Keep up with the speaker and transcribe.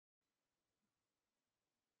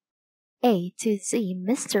A to Z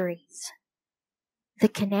Mysteries. The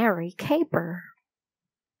Canary Caper.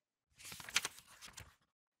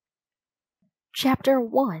 Chapter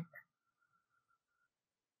 1.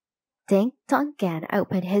 Dink Duncan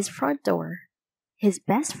opened his front door. His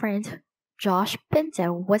best friend, Josh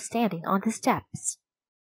Pinto, was standing on the steps.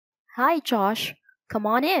 "Hi, Josh. Come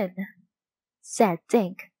on in," said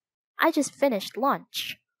Dink. "I just finished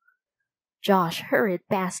lunch." Josh hurried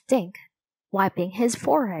past Dink, wiping his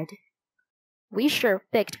forehead. "We sure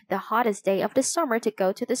picked the hottest day of the summer to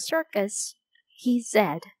go to the circus," he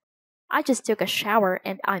said. "I just took a shower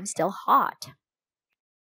and I'm still hot."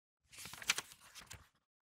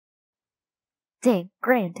 Dink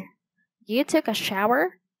grinned. "You took a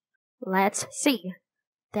shower? Let's see.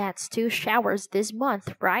 That's 2 showers this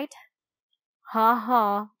month, right?" "Ha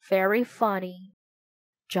ha, very funny,"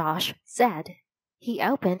 Josh said. He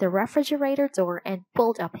opened the refrigerator door and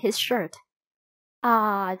pulled up his shirt.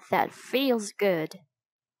 "Ah, that feels good."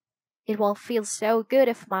 "It won't feel so good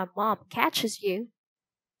if my mom catches you,"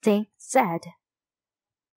 Dink said.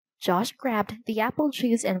 Josh grabbed the apple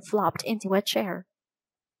juice and flopped into a chair.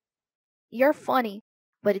 "You're funny,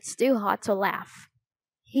 but it's too hot to laugh,"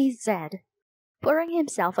 he said, pouring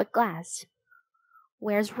himself a glass.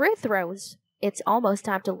 "Where's Ruth Rose? It's almost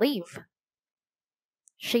time to leave."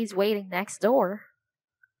 "She's waiting next door."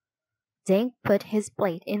 Dink put his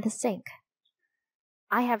plate in the sink.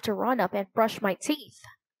 "I have to run up and brush my teeth."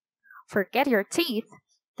 "Forget your teeth.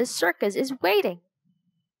 The circus is waiting."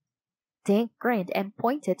 Dink grinned and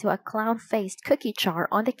pointed to a clown-faced cookie jar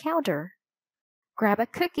on the counter. "Grab a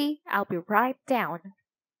cookie. I'll be right down."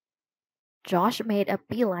 Josh made a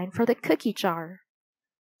beeline for the cookie jar.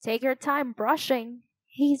 "Take your time brushing,"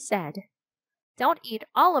 he said. "Don't eat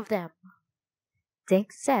all of them,"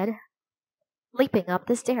 Dink said, leaping up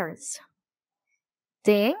the stairs.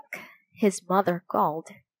 "Dink," his mother called.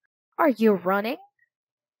 "Are you running?"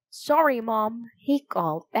 "Sorry, Mom," he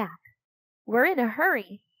called back. "We're in a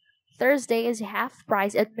hurry. Thursday is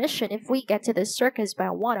half-price admission if we get to the circus by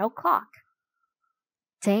 1 o'clock."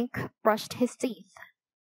 Dink brushed his teeth,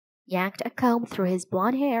 yanked a comb through his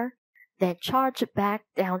blond hair, then charged back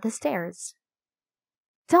down the stairs.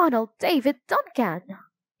 "Donald David Duncan!"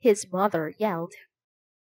 his mother yelled.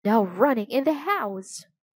 "No running in the house!"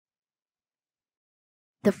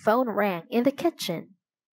 The phone rang in the kitchen.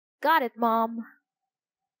 "Got it, Mom."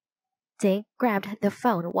 Dink grabbed the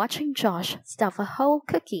phone, watching Josh stuff a whole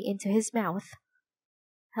cookie into his mouth.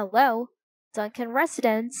 "Hello, Duncan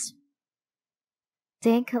residence."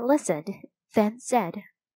 Dink listened, then said,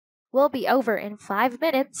 "We'll be over in 5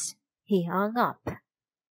 minutes." He hung up.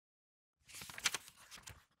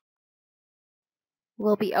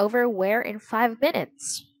 "We'll be over where in 5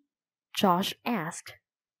 minutes?" Josh asked.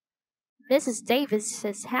 "Mrs.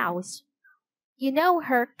 Davis's house. You know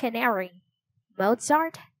her canary,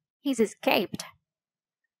 Mozart? He's escaped."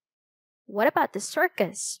 "What about the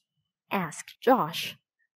circus?" asked Josh.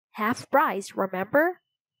 "Half price, remember?"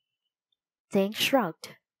 Dink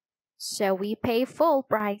shrugged. "So we pay full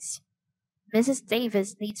price. Mrs.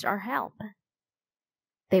 Davis needs our help."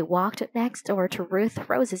 They walked next door to Ruth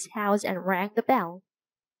Rose's house and rang the bell.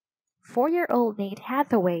 4-year-old Nate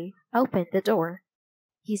Hathaway opened the door.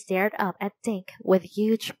 He stared up at Dink with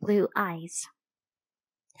huge blue eyes.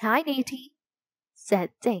 "Hi, Natey,"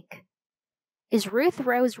 said Dink. "Is Ruth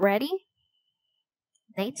Rose ready?"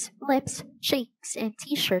 Nate's lips, cheeks, and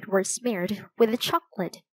t-shirt were smeared with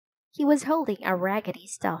chocolate. He was holding a raggedy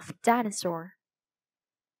stuffed dinosaur.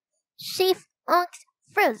 "She's Unc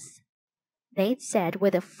Frizz," Nate said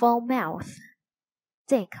with a full mouth.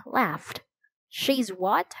 Dink laughed. "She's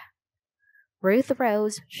what?" Ruth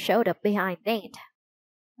Rose showed up behind Nate.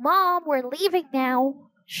 "Mom, we're leaving now,"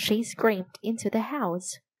 she screamed into the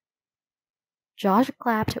house. Josh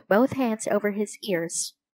clapped both hands over his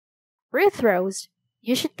ears. "Ruth Rose,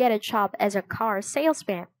 you should get a job as a car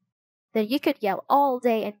salesman. Then you could yell all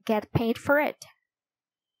day and get paid for it."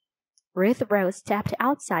 Ruth Rose stepped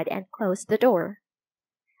outside and closed the door.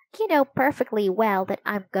 "You know perfectly well that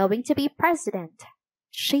I'm going to be president,"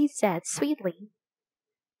 she said sweetly.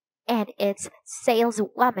 "And it's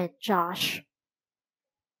saleswoman, Josh."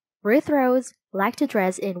 Ruth Rose liked to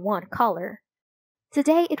dress in one color.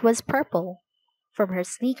 Today it was purple, from her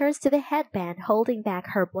sneakers to the headband holding back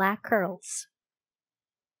her black curls.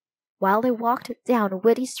 While they walked down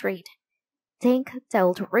Woody Street, Dink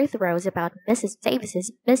told Ruth Rose about Mrs.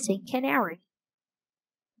 Davis's missing canary.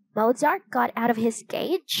 "Mozart got out of his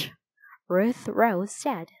cage?" Ruth Rose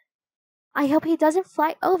said. "I hope he doesn't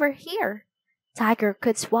fly over here. Tiger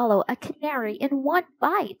could swallow a canary in one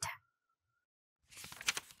bite."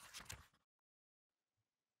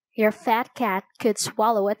 Your fat cat could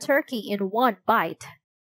swallow a turkey in one bite,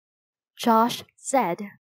 Josh said.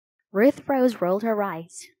 Ruth Rose rolled her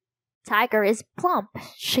eyes. Tiger is plump,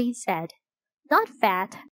 she said. Not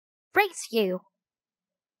fat. Race you.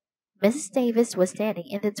 Mrs. Davis was standing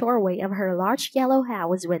in the doorway of her large yellow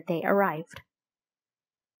house when they arrived.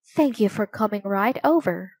 Thank you for coming right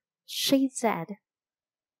over, she said.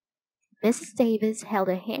 Mrs. Davis held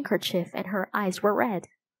a handkerchief and her eyes were red.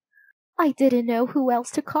 I didn't know who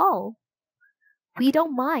else to call. We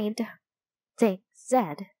don't mind, Dink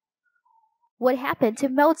said. What happened to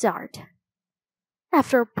Mozart?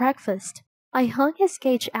 After breakfast, I hung his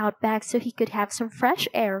cage out back so he could have some fresh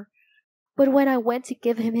air. But when I went to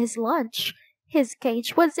give him his lunch, his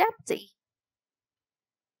cage was empty.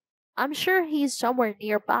 I'm sure he's somewhere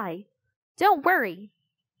nearby. Don't worry,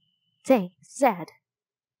 Dink said.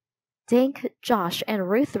 Dink, Josh, and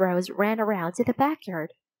Ruth Rose ran around to the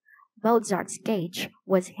backyard. Mozart's cage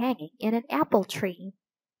was hanging in an apple tree.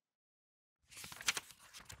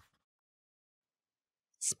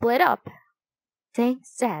 Split up, Dink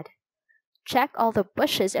said. Check all the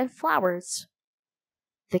bushes and flowers.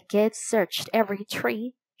 The kids searched every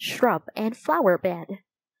tree, shrub, and flower bed.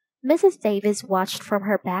 Mrs. Davis watched from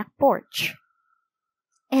her back porch.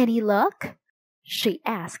 Any luck? She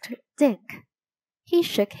asked Dink. He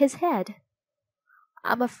shook his head.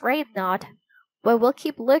 I'm afraid not, but we'll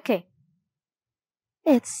keep looking.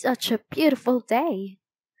 It's such a beautiful day,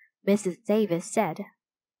 Mrs. Davis said.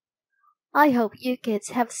 I hope you kids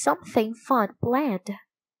have something fun planned.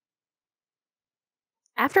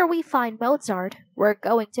 After we find Mozart, we're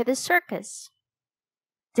going to the circus,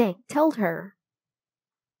 Dink told her.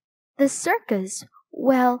 The circus?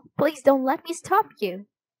 Well, please don't let me stop you,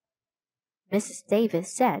 Mrs.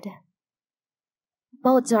 Davis said.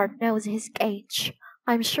 Mozart knows his cage.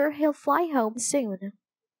 I'm sure he'll fly home soon.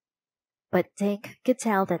 But Dink could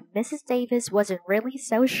tell that Mrs. Davis wasn't really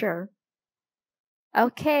so sure.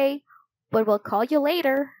 Okay, but we'll call you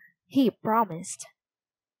later, he promised.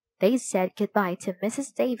 They said goodbye to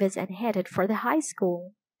Mrs. Davis and headed for the high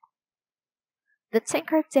school. The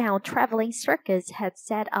Tinkertown Traveling Circus had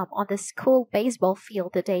set up on the school baseball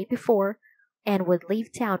field the day before and would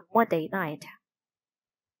leave town Monday night.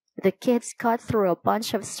 The kids cut through a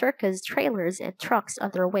bunch of circus trailers and trucks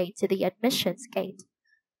on their way to the admissions gate.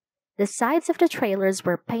 The sides of the trailers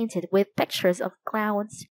were painted with pictures of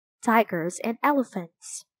clowns, tigers, and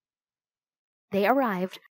elephants. They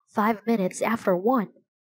arrived 5 minutes after 1,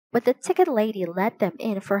 but the ticket lady let them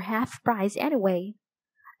in for half price anyway,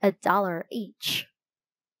 $1 each.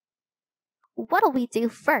 What'll we do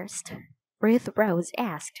first? Ruth Rose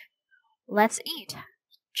asked. Let's eat,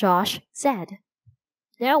 Josh said.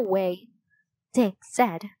 No way, Dink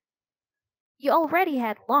said. You already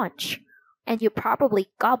had lunch, and you probably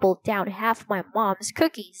gobbled down half my mom's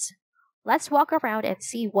cookies. Let's walk around and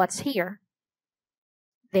see what's here.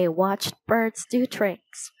 They watched birds do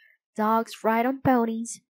tricks, dogs ride on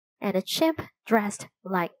ponies, and a chimp dressed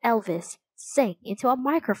like Elvis sing into a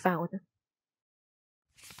microphone.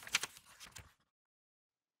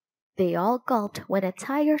 They all gulped when a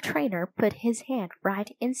tiger trainer put his hand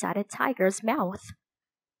right inside a tiger's mouth.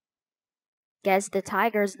 Guess the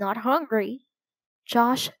tiger's not hungry,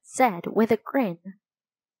 Josh said with a grin.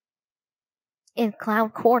 In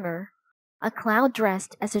Clown Corner, a clown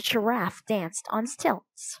dressed as a giraffe danced on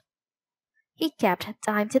stilts. He kept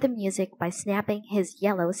time to the music by snapping his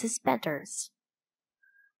yellow suspenders.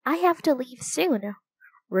 I have to leave soon,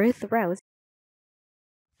 Ruth Rose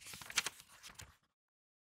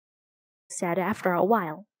said after a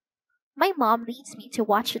while. My mom needs me to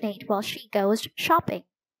watch Nate while she goes shopping.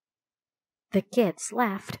 The kids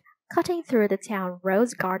laughed, cutting through the town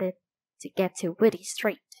rose garden to get to Woody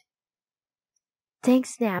Street. Dink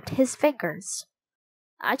snapped his fingers.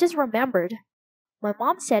 I just remembered. My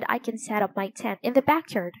mom said I can set up my tent in the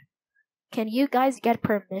backyard. Can you guys get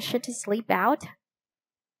permission to sleep out?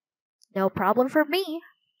 No problem for me,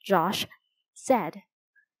 Josh said.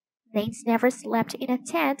 Nate's never slept in a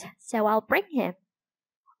tent, so I'll bring him,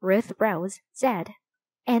 Ruth Rose said.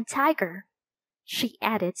 And Tiger, she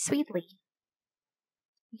added sweetly.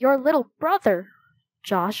 Your little brother,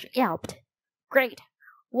 Josh yelped. Great,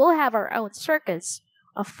 we'll have our own circus,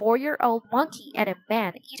 a 4-year-old monkey and a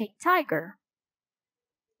man-eating tiger.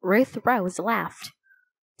 Ruth Rose laughed.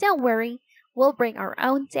 Don't worry, we'll bring our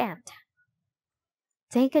own tent.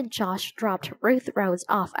 Dink and Josh dropped Ruth Rose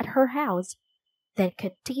off at her house, then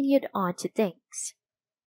continued on to Dink's.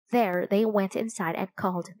 There they went inside and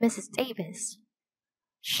called Mrs. Davis.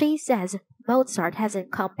 She says Mozart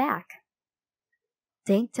hasn't come back.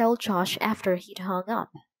 Dink told Josh after he'd hung up.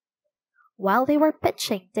 While they were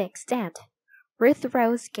pitching Dink's tent, Ruth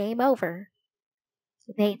Rose came over.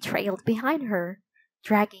 Nate trailed behind her,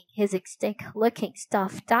 dragging his extinct-looking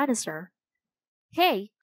stuffed dinosaur. Hey,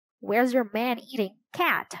 where's your man-eating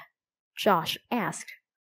cat? Josh asked.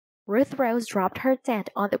 Ruth Rose dropped her tent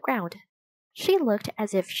on the ground. She looked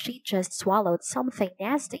as if she just swallowed something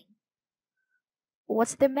nasty.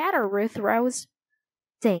 What's the matter, Ruth Rose?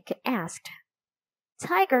 Dink asked.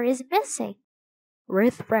 Tiger is missing,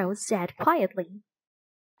 Ruth Rose said quietly.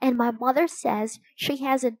 And my mother says she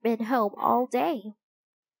hasn't been home all day.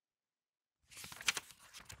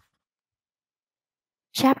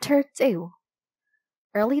 Chapter 2.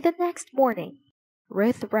 Early the next morning,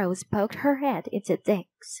 Ruth Rose poked her head into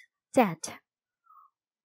Dink's tent.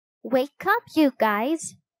 Wake up, you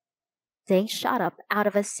guys! Dink shot up out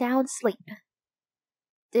of a sound sleep.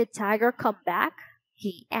 Did Tiger come back?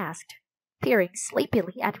 He asked, peering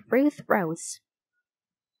sleepily at Ruth Rose.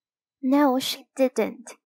 No, she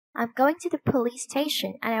didn't. I'm going to the police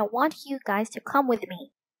station and I want you guys to come with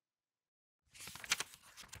me.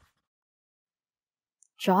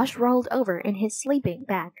 Josh rolled over in his sleeping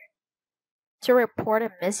bag. To report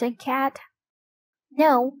a missing cat?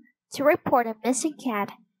 No, to report a missing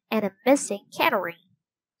cat and a missing canary,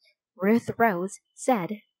 Ruth Rose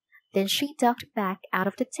said. Then she ducked back out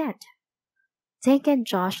of the tent. Dink and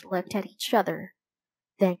Josh looked at each other,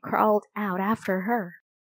 then crawled out after her.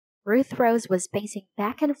 Ruth Rose was pacing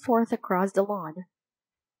back and forth across the lawn.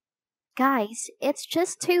 Guys, it's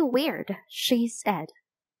just too weird, she said.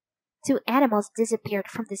 Two animals disappeared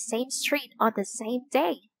from the same street on the same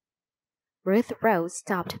day. Ruth Rose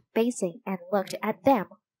stopped pacing and looked at them.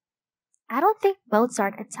 I don't think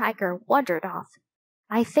Mozart and Tiger wandered off.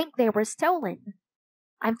 I think they were stolen.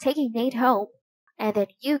 I'm taking Nate home, and then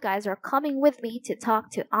you guys are coming with me to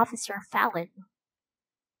talk to Officer Fallon.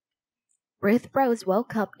 Ruth Rose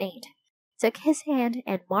woke up Nate, took his hand,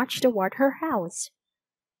 and marched toward her house.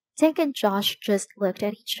 Dink and Josh just looked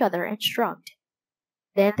at each other and shrugged.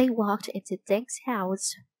 Then they walked into Dink's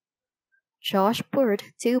house. Josh poured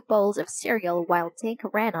 2 bowls of cereal while Dink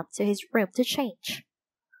ran up to his room to change.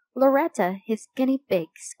 Loretta, his guinea pig,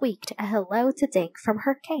 squeaked a hello to Dink from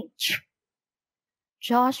her cage.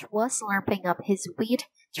 Josh was slurping up his wheat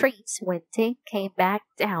treats when Dink came back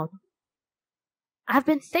down. I've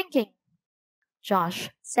been thinking, Josh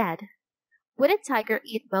said. Wouldn't Tiger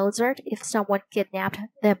eat Mozart if someone kidnapped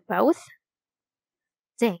them both?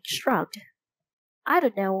 Dink shrugged. I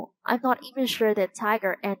don't know. I'm not even sure that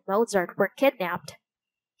Tiger and Mozart were kidnapped,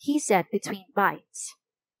 he said between bites.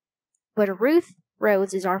 But Ruth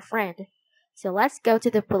Rose is our friend, so let's go to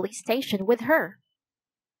the police station with her.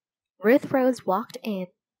 Ruth Rose walked in,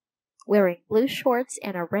 wearing blue shorts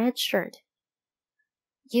and a red shirt.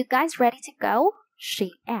 You guys ready to go?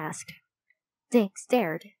 She asked. Dink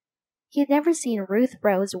stared. He'd never seen Ruth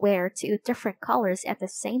Rose wear 2 different colors at the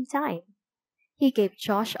same time. He gave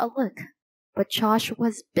Josh a look, but Josh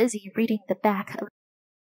was busy reading the back of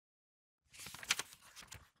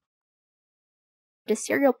the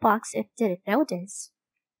cereal box and didn't notice.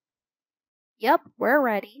 Yup, we're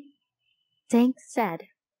ready, Dink said,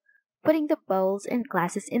 putting the bowls and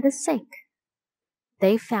glasses in the sink.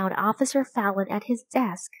 They found Officer Fallon at his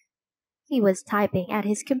desk. He was typing at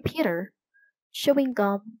his computer, chewing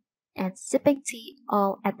gum, and sipping tea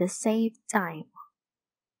all at the same time.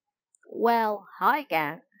 Well, hi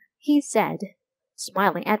gang, he said,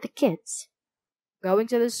 smiling at the kids. Going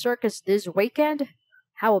to the circus this weekend?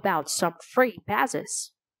 How about some free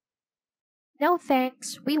passes? No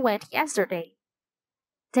thanks, we went yesterday,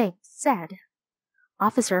 Dink said.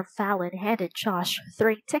 Officer Fallon handed Josh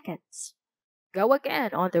 3 tickets. Go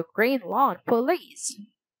again on the Green Lawn Police.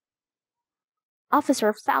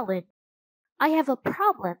 Officer Fallon, I have a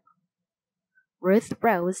problem, Ruth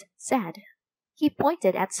Rose said. He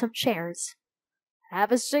pointed at some chairs.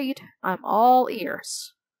 Have a seat, I'm all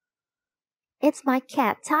ears. It's my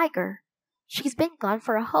cat Tiger. She's been gone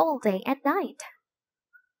for a whole day and night,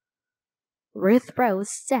 Ruth Rose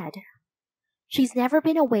said. She's never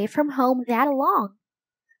been away from home that long.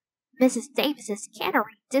 Mrs. Davis's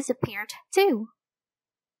canary disappeared too.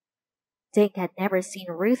 Dink had never seen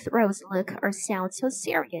Ruth Rose look or sound so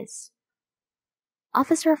serious.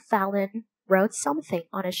 Officer Fallon wrote something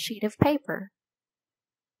on a sheet of paper.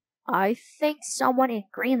 I think someone in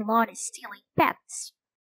Green Lawn is stealing pets,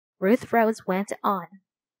 Ruth Rose went on.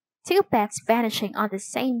 2 pets vanishing on the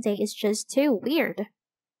same day is just too weird.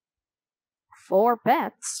 4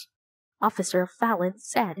 pets, Officer Fallon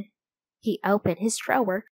said. He opened his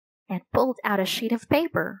drawer and pulled out a sheet of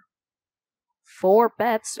paper. 4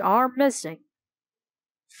 pets are missing.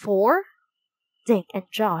 4? Dink and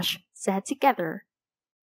Josh said together.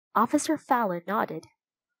 Officer Fallon nodded.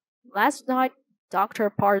 Last night, Dr.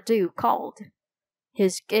 Pardue called.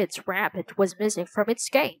 His kid's rabbit was missing from its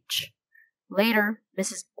cage. Later,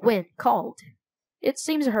 Mrs. Gwynn called. It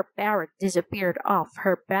seems her parrot disappeared off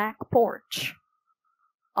her back porch.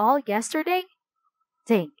 All yesterday?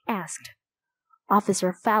 Dink asked.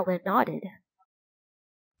 Officer Fallon nodded.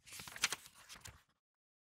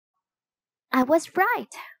 I was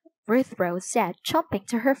right, Ruth Rose said, jumping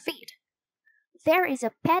to her feet. There is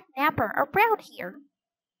a pet napper around here.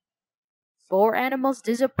 4 animals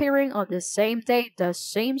disappearing on the same day does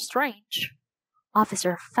seem strange,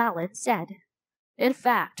 Officer Fallon said. In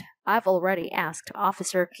fact, I've already asked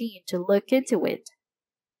Officer Keene to look into it.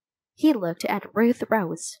 He looked at Ruth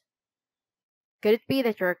Rose. Could it be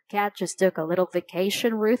that your cat just took a little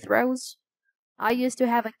vacation, Ruth Rose? I used to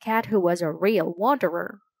have a cat who was a real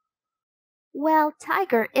wanderer. Well,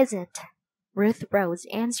 Tiger isn't, Ruth Rose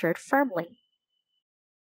answered firmly.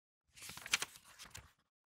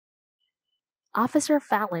 Officer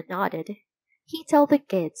Fallon nodded. He told the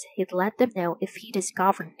kids he'd let them know if he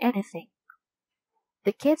discovered anything.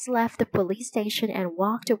 The kids left the police station and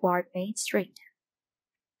walked toward Main Street.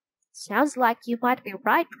 Sounds like you might be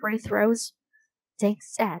right, Ruth Rose, Dink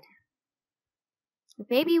said.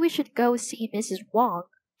 Maybe we should go see Mrs. Wong,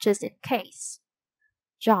 just in case,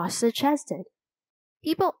 Josh suggested.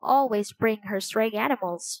 People always bring her stray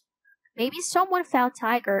animals. Maybe someone found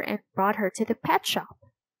Tiger and brought her to the pet shop.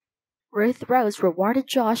 Ruth Rose rewarded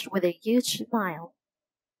Josh with a huge smile.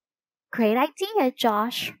 Great idea,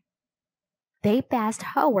 Josh. They passed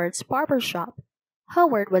Howard's barber shop.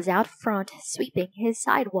 Howard was out front sweeping his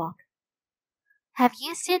sidewalk. Have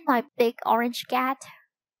you seen my big orange cat?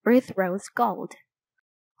 Ruth Rose called.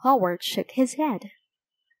 Howard shook his head.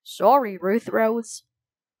 Sorry, Ruth Rose.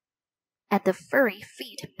 At the Furry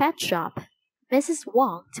Feet pet shop, Mrs.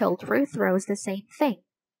 Wong told Ruth Rose the same thing.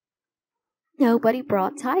 Nobody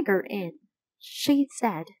brought Tiger in, she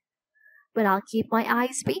said, but I'll keep my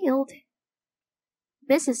eyes peeled.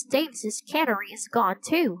 Mrs. Davis's canary is gone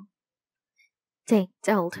too, Dink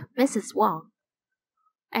told Mrs. Wong,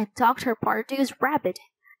 and Dr. Pardue's rabbit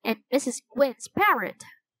and Mrs. Gwynn's parrot,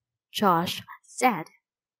 Josh said.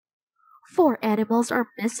 4 animals are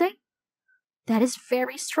missing? That is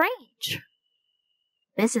very strange.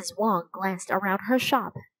 Mrs. Wong glanced around her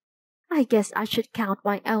shop. I guess I should count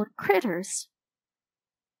my own critters.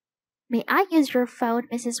 May I use your phone,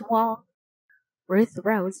 Mrs. Wong? Ruth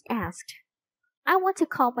Rose asked. I want to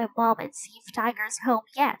call my mom and see if Tiger's home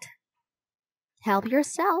yet. Help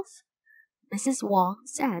yourself, Mrs. Wong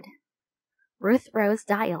said. Ruth Rose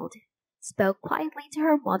dialed, spoke quietly to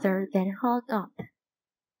her mother, then hung up.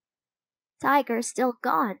 Tiger's still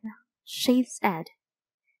gone, she said.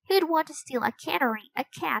 He'd want to steal a canary, a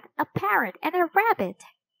cat, a parrot, and a rabbit.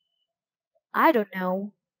 I don't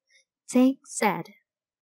know, Dink said,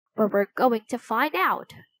 but we're going to find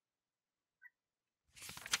out.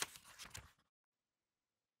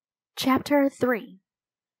 Chapter 3.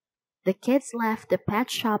 The kids left the pet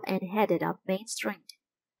shop and headed up Main Street.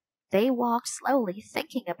 They walked slowly,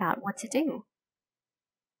 thinking about what to do.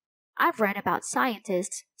 I've read about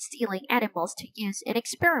scientists stealing animals to use in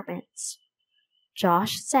experiments,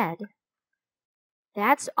 Josh said.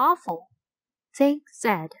 That's awful, Dink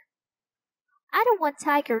said. I don't want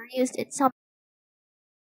Tiger used in some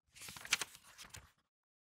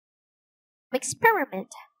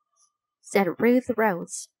experiment, said Ruth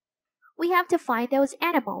Rose. We have to find those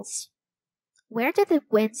animals. Where do the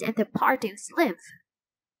Gwynns and the Pardues live?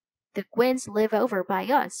 The Gwynns live over by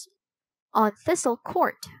us, on Thistle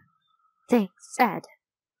Court, Dink said.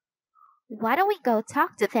 Why don't we go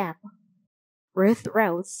talk to them? Ruth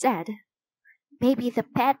Rose said. Maybe the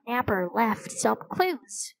pet napper left some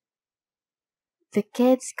clues. The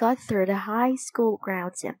kids got through the high school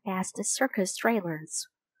grounds and past the circus trailers.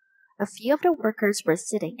 A few of the workers were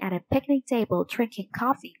sitting at a picnic table drinking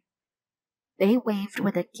coffee. They waved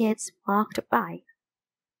when the kids walked by.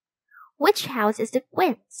 Which house is the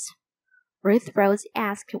Gwynns? Ruth Rose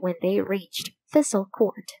asked when they reached Thistle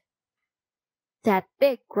Court. That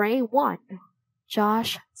big gray one,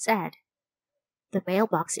 Josh said. The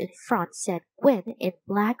mailbox in front said Gwynn in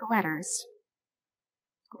black letters.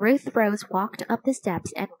 Ruth Rose walked up the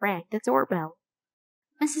steps and rang the doorbell.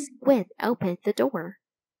 Mrs. Gwynn opened the door.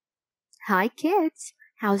 Hi, kids.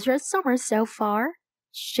 How's your summer so far?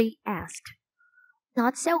 She asked.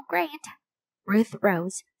 Not so great, Ruth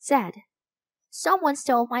Rose said. Someone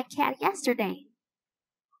stole my cat yesterday.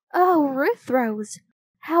 Oh, Ruth Rose,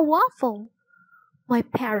 how awful. My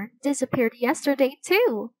parrot disappeared yesterday,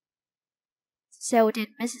 too. So did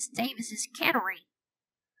Mrs. Davis's canary,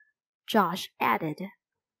 Josh added.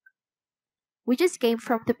 We just came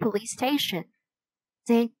from the police station,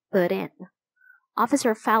 Dink put in.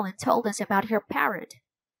 Officer Fallon told us about your parrot.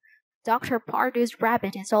 Dr. Pardew's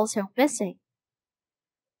rabbit is also missing."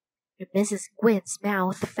 Mrs. Gwyn's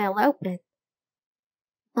mouth fell open.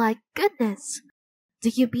 "My goodness! Do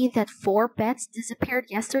you mean that 4 pets disappeared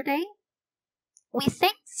yesterday?" "We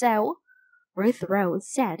think so," Ruth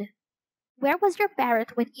Rose said. "Where was your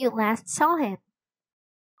parrot when you last saw him?"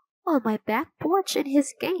 "On my back porch in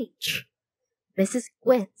his cage," Mrs.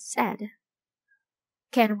 Gwyn said.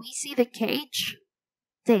 "Can we see the cage?"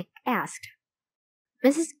 Dick asked.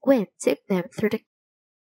 Mrs. Gwyn took them through the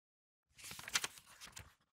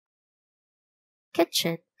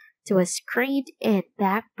kitchen to a screened-in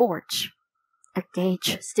back porch. A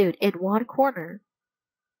cage stood in one corner.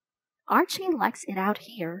 "Archie likes it out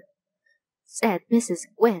here," said Mrs.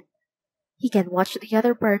 Gwyn. "He can watch the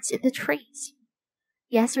other birds in the trees.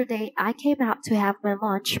 Yesterday I came out to have my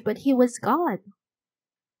lunch, but he was gone."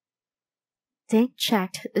 Dick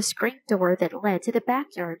checked the screen door that led to the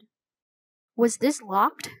backyard. "Was this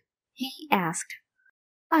locked?" he asked.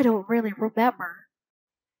 "I don't really remember."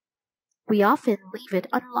 "We often leave it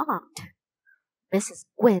unlocked," Mrs.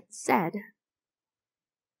 Gwyn said.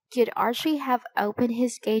 "Could Archie have opened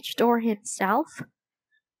his cage door himself?"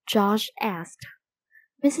 Josh asked.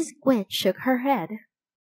 Mrs. Gwyn shook her head.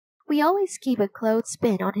 "We always keep a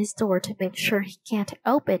clothespin on his door to make sure he can't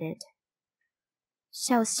open it."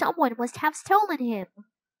 "So someone must have stolen him,"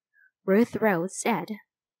 Ruth Rose said.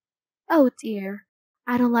 "Oh dear,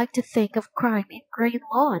 I don't like to think of crime in Green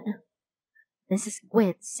Lawn," Mrs.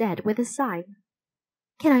 Gwyn said with a sigh.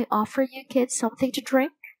 "Can I offer you kids something to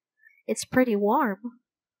drink? It's pretty warm."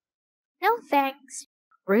 "No thanks,"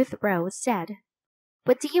 Ruth Rose said.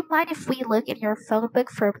 "But do you mind if we look in your phone book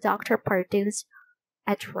for Dr. Pardew's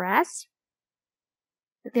address?"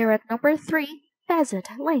 "They're at number 3 Pheasant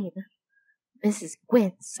Lane," Mrs.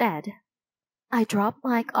 Gwyn said. "I dropped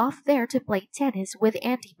Mike off there to play tennis with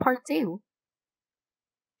Andy Pardue."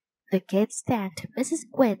 The kids thanked Mrs.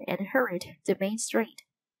 Gwyn and hurried to Main Street.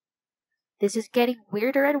 "This is getting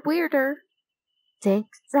weirder and weirder," Dick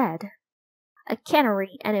said. A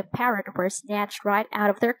canary and a parrot were snatched right out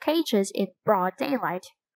of their cages in broad daylight,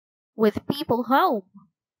 with people home.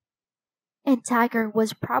 "And Tiger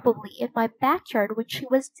was probably in my backyard when she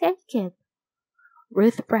was taken,"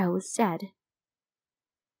 Ruth Rose said.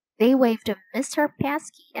 They waved to Mr.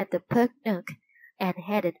 Paskey at the Pug Nook and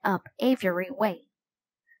headed up Aviary Way.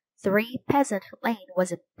 3 Peasant Lane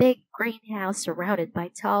was a big greenhouse surrounded by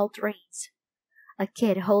tall trees. A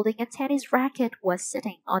kid holding a tennis racket was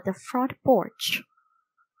sitting on the front porch.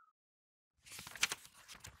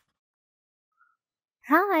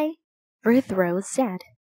 "Hi," Ruth Rose said,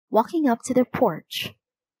 walking up to the porch.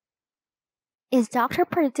 "Is Dr.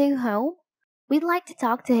 Pardue home? We'd like to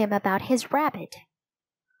talk to him about his rabbit."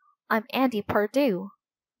 "I'm Andy Pardue,"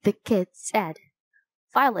 the kid said.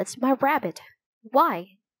 "Violet's my rabbit.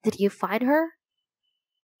 Why? Did you find her?"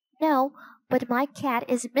 "No, but my cat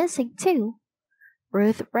is missing too,"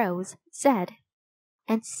 Ruth Rose said.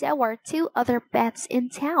 "And so are 2 other pets in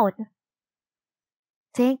town."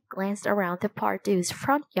 Dick glanced around the Pardue's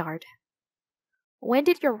front yard. "When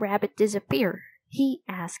did your rabbit disappear?" he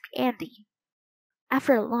asked Andy.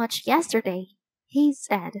 "After lunch yesterday," he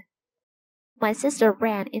said. "My sister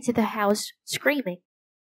ran into the house screaming.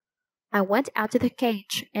 I went out to the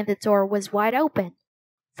cage and the door was wide open.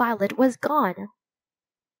 Violet was gone."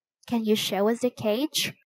 "Can you show us the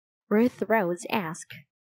cage?" Ruth Rose asked.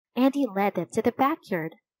 Andy led them to the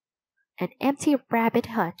backyard. An empty rabbit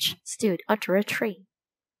hutch stood under a tree.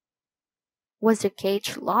 "Was the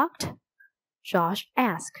cage locked?" Josh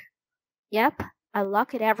asked. "Yep, I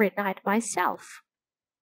lock it every night myself."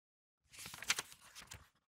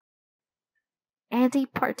 Andy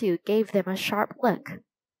Pardue gave them a sharp look.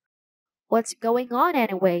 "What's going on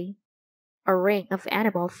anyway? A ring of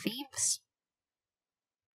animal thieves?"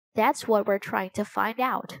 "That's what we're trying to find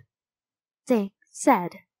out," Dick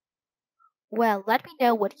said. "Well, let me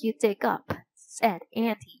know what you dig up," said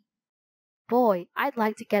Andy. "Boy, I'd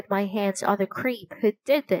like to get my hands on the creep who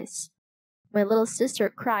did this. My little sister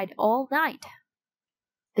cried all night."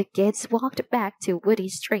 The kids walked back to Woody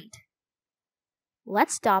Street.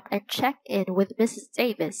 "Let's stop and check in with Mrs.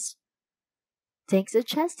 Davis," Dick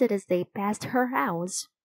suggested as they passed her house.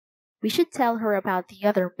 "We should tell her about the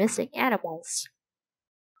other missing animals."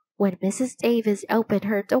 When Mrs. Davis opened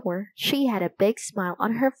her door, she had a big smile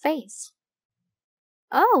on her face.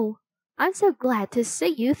 "Oh, I'm so glad to see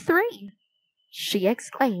you 3!" she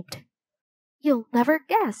exclaimed. "You'll never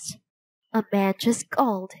guess. A man just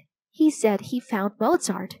called. He said he found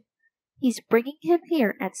Mozart. He's bringing him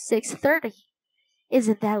here at 6:30.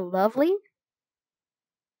 Isn't that lovely?"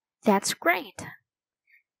 "That's great."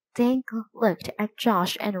 Dink looked at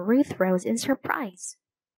Josh and Ruth Rose in surprise.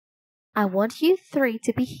 I want you three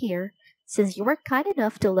to be here since you were kind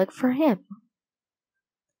enough to look for him,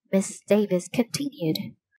 Mrs. Davis continued.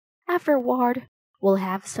 Afterward, we'll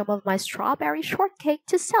have some of my strawberry shortcake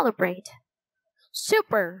to celebrate.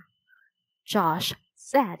 Super, Josh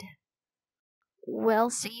said. We'll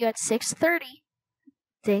see you at 6:30,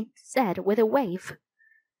 Dink said with a wave.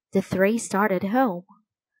 The three started home.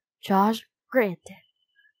 Josh grinned.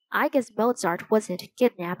 I guess Mozart wasn't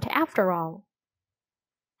kidnapped after all.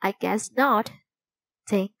 I guess not,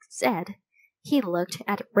 Dink said. He looked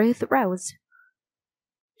at Ruth Rose.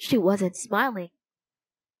 She wasn't smiling.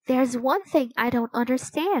 There's one thing I don't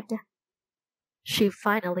understand, she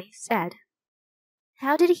finally said.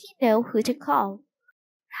 How did he know who to call?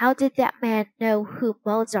 How did that man know who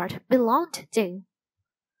Mozart belonged to?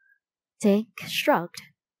 Dink shrugged.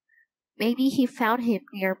 Maybe he found him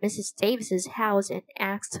near Mrs. Davis's house and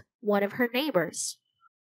asked one of her neighbors.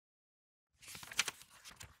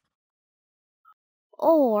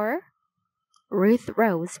 Or, Ruth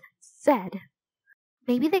Rose said,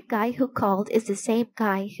 maybe the guy who called is the same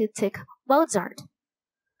guy who took Mozart.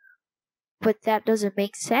 But that doesn't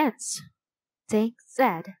make sense, Dink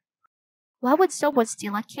said. Why would someone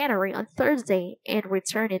steal a canary on Thursday and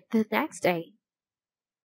return it the next day?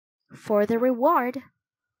 For the reward,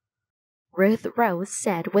 Ruth Rose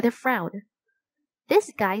said with a frown.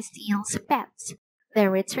 This guy steals pets, then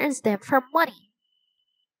returns them for money.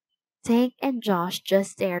 Dink and Josh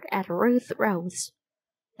just stared at Ruth Rose.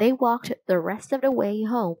 They walked the rest of the way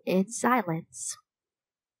home in silence.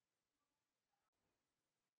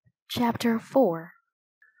 Chapter 4.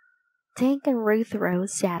 Dink and Ruth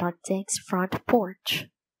Rose sat on Dink's front porch.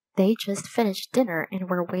 They just finished dinner and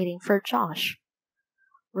were waiting for Josh.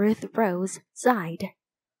 Ruth Rose sighed.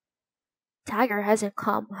 Tiger hasn't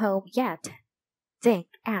come home yet, Dink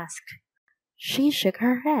asked. She shook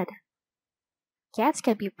her head. Cats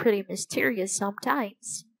can be pretty mysterious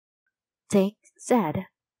sometimes, Dink said.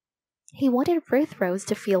 He wanted Ruth Rose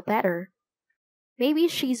to feel better. Maybe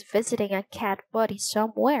she's visiting a cat buddy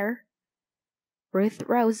somewhere. Ruth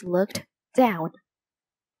Rose looked down.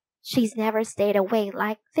 She's never stayed away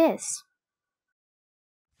like this.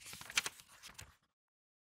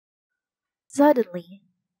 Suddenly,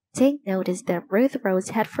 Dink noticed that Ruth Rose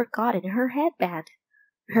had forgotten her headband.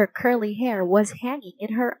 Her curly hair was hanging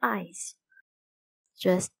in her eyes.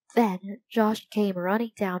 Just then, Josh came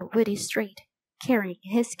running down Woody Street, carrying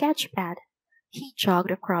his sketchpad. He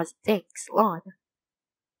jogged across Dink's lawn.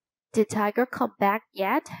 Did Tiger come back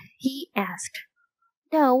yet? He asked.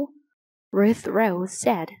 No, Ruth Rose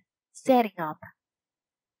said, standing up.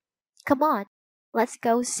 Come on, let's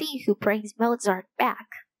go see who brings Mozart back.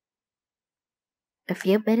 A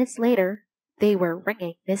few minutes later, they were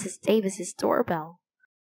ringing Mrs. Davis's doorbell.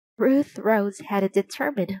 Ruth Rose had a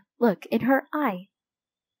determined look in her eye.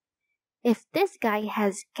 If this guy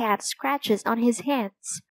has cat scratches on his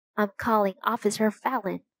hands, I'm calling Officer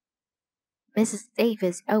Fallon. Mrs.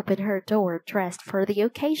 Davis opened her door dressed for the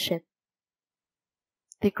occasion.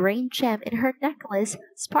 The green gem in her necklace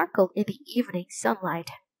sparkled in the evening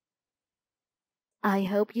sunlight. I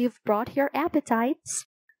hope you've brought your appetites,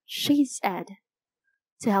 she said.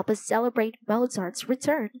 To help us celebrate Mozart's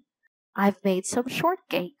return, I've made some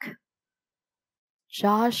shortcake.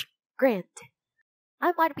 Josh grinned.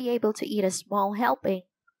 I might be able to eat a small helping.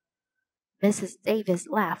 Mrs. Davis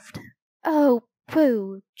laughed. Oh,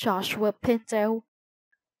 pooh, Joshua Pinto.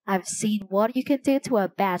 I've seen what you can do to a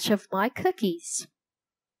batch of my cookies.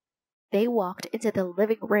 They walked into the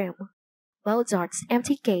living room. Mozart's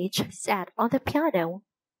empty cage sat on the piano.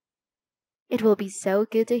 It will be so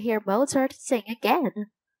good to hear Mozart sing again,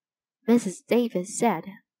 Mrs. Davis said.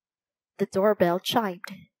 The doorbell chimed.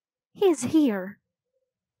 He's here.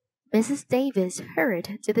 Mrs. Davis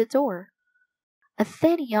hurried to the door. A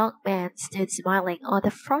thin young man stood smiling on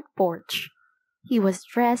the front porch. He was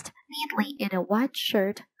dressed neatly in a white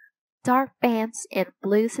shirt, dark pants, and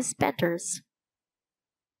blue suspenders.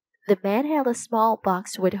 The man held a small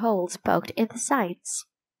box with holes poked in the sides.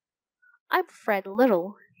 I'm Fred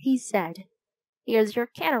Little, he said. Here's your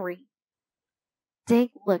canary.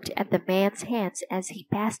 Dink looked at the man's hands as he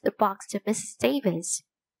passed the box to Mrs. Davis.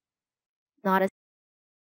 Not a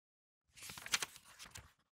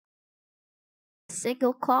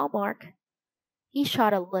single claw mark. He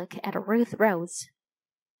shot a look at Ruth Rose.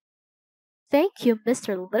 Thank you,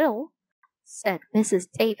 Mr. Little, said Mrs.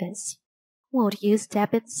 Davis. Won't you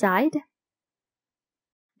step inside?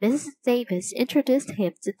 Mrs. Davis introduced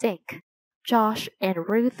him to Dink, Josh, and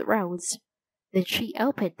Ruth Rose. Then she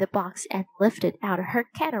opened the box and lifted out her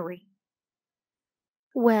canary.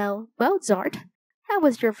 Well, Mozart, How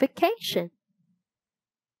was your vacation?"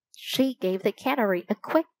 She gave the canary a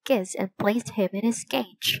quick kiss and placed him in his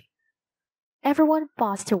cage. Everyone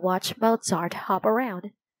paused to watch Mozart hop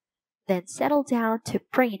around, then settled down to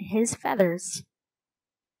preen his feathers.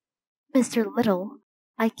 "Mr. Little,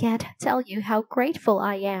 I can't tell you how grateful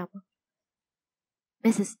I am,"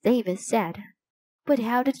 Mrs. Davis said. "But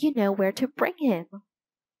how did you know where to bring him?"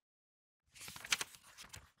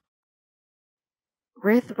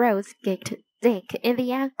 Ruth Rose kicked Dick in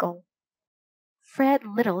the ankle. Fred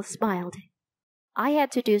Little smiled. "I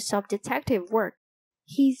had to do some detective work,"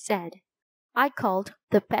 he said. "I called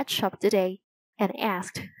the pet shop today and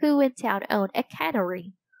asked who in town owned a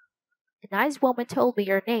canary. A nice woman told me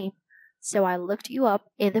your name, so I looked you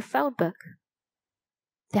up in the phone book."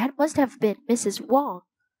 "That must have been Mrs. Wong,"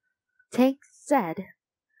 Tank said.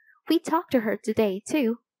 "We talked to her today,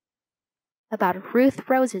 too, about Ruth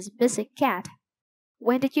Rose's missing cat.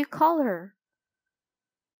 When did you call her?"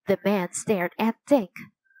 The man stared at Dick.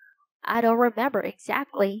 "I don't remember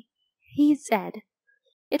exactly," he said.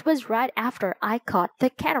 "It was right after I caught the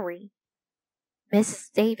canary."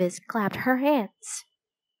 Mrs. Davis clapped her hands.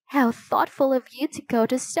 "How thoughtful of you to go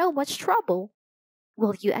to so much trouble.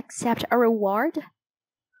 Will you accept a reward?"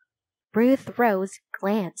 Ruth Rose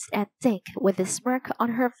glanced at Dick with a smirk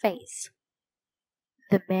on her face.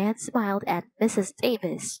 The man smiled at Mrs.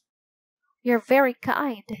 Davis. "You're very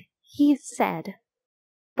kind," he said.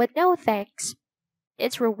 "But no thanks.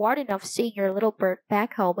 It's reward enough seeing your little bird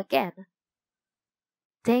back home again."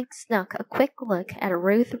 Dick snuck a quick look at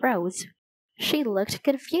Ruth Rose. She looked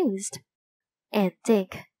confused, and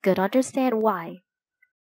Dick could understand why.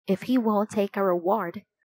 If he won't take a reward,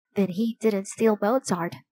 then he didn't steal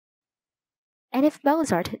Mozart. And if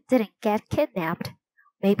Mozart didn't get kidnapped,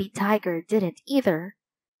 maybe Tiger didn't either,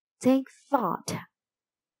 Dick thought.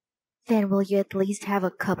 "Then will you at least have a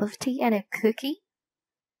cup of tea and a cookie?"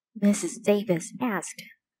 Mrs. Davis asked.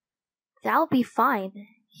 "That'll be fine,"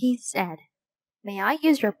 he said. "May I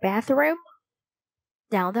use your bathroom?"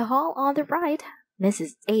 "Down the hall on the right,"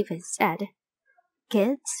 Mrs. Davis said.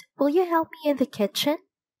 "Kids, will you help me in the kitchen?"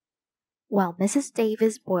 While Mrs.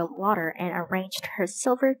 Davis boiled water and arranged her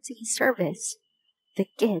silver tea service, the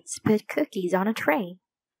kids put cookies on a tray.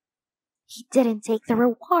 "He didn't take the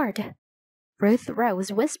reward," Ruth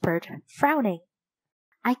Rose whispered, frowning.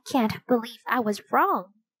 "I can't believe I was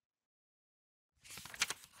wrong."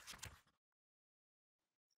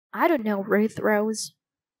 "I don't know, Ruth Rose,"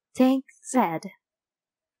 Tank said.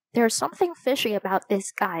 "There's something fishy about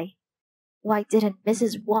this guy. Why didn't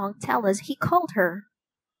Mrs. Wong tell us he called her?"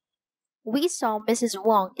 "We saw Mrs.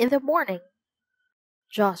 Wong in the morning,"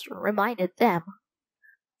 Josh reminded them.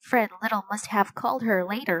 "Fred Little must have called her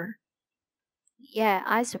later." "Yeah,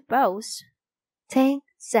 I suppose," Tank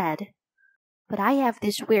said. "But I have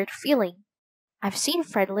this weird feeling. I've seen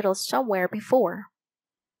Fred Little somewhere before."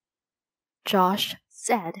 Josh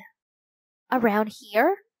said. "Around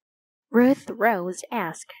here?" Ruth Rose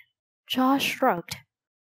asked. Josh shrugged.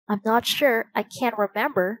 "I'm not sure. I can't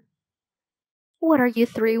remember." "What are you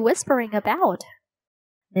three whispering about?"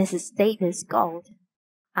 Mrs. Davis called.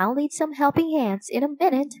 "I'll need some helping hands in a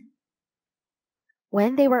minute."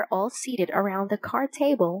 When they were all seated around the card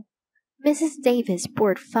table, Mrs. Davis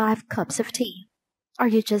poured 5 cups of tea. "Are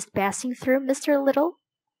you just passing through, Mr. Little?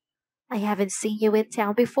 I haven't seen you in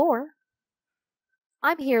town before."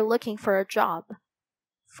 "I'm here looking for a job,"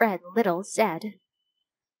 Fred Little said.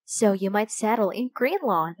 "So you might settle in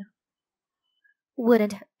Greenlawn."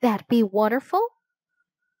 "Wouldn't that be wonderful?"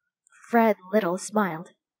 Fred Little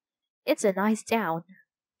smiled. "It's a nice town."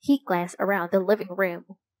 He glanced around the living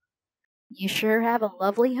room. "You sure have a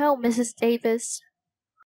lovely home, Mrs. Davis."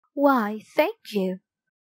 "Why, thank you.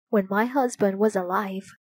 When my husband was alive,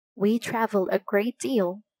 we traveled a great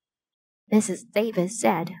deal," Mrs. Davis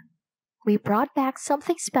said. "We brought back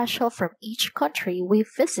something special from each country we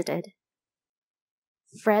visited."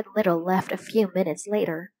 Fred Little left a few minutes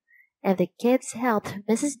later, and the kids helped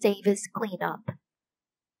Mrs. Davis clean up.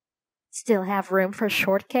 "Still have room for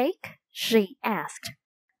shortcake?" she asked,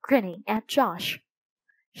 grinning at Josh.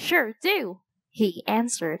 "Sure do," he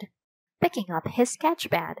answered, picking up his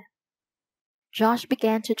sketchpad. Josh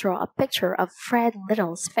began to draw a picture of Fred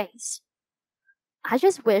Little's face. "I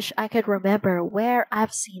just wish I could remember where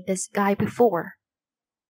I've seen this guy before."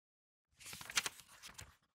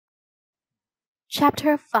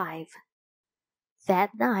 Chapter 5.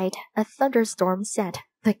 That night, a thunderstorm sent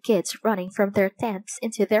the kids running from their tents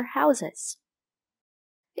into their houses.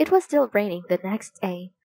 It was still raining the next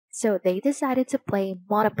day, so they decided to play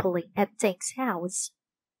Monopoly at Dick's house.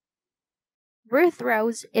 "Ruth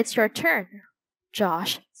Rose, it's your turn,"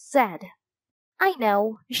 Josh said. "I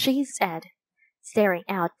know," she said. staring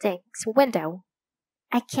out Dink's window.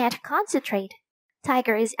 I can't concentrate.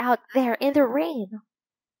 Tiger is out there in the rain.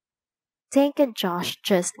 Dink and Josh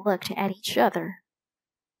just looked at each other.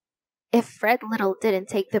 If Fred Little didn't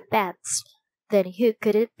take the bets, then who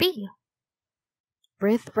could it be?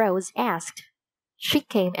 Ruth Rose asked. She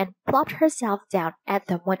came and plopped herself down at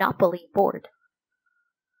the Monopoly board.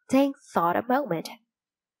 Dink thought a moment.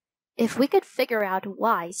 If we could figure out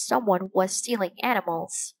why someone was stealing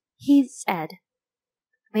animals, he said,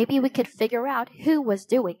 maybe we could figure out who was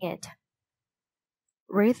doing it.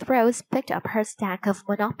 Ruth Rose picked up her stack of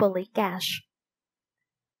Monopoly cash.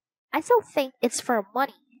 I still think it's for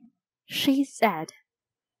money, she said.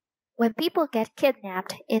 When people get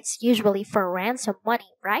kidnapped, it's usually for ransom money,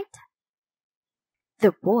 right?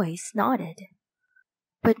 The boys nodded.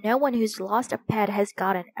 But no one who's lost a pet has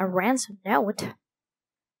gotten a ransom note.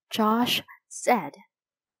 Josh said.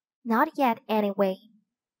 Not yet, anyway.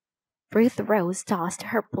 Ruth Rose tossed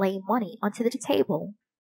her play money onto the table.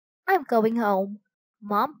 I'm going home.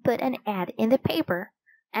 Mom put an ad in the paper,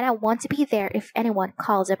 and I want to be there if anyone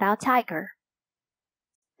calls about Tiger.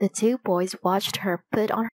 The two boys watched her put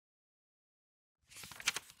on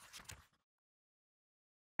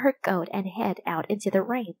her coat and head out into the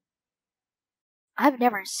rain. I've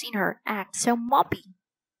never seen her act so moppy,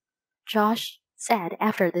 Josh said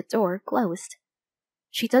after the door closed.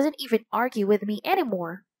 She doesn't even argue with me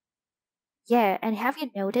anymore. Yeah, and have you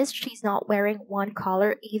noticed she's not wearing one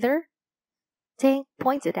collar either? Dink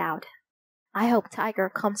pointed out. I hope Tiger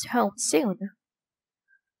comes home soon.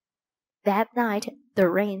 That night, the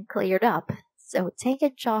rain cleared up, so Dink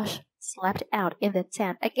and Josh slept out in the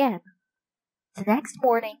tent again. The next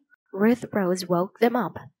morning, Ruth Rose woke them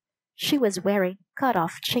up. She was wearing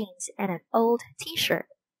cut-off jeans and an old t-shirt.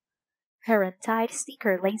 Her untied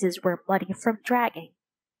sneaker laces were muddy from dragging.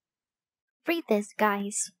 Read this,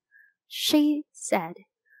 guys, she said,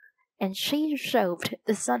 and she shoved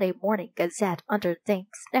the Sunday Morning Gazette under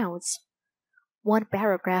Dink's nose. One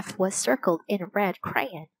paragraph was circled in red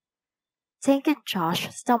crayon. Dink and Josh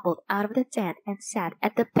stumbled out of the tent and sat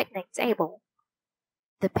at the picnic table.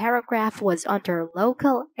 The paragraph was under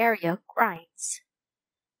local area crimes.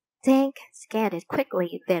 Dink scanned it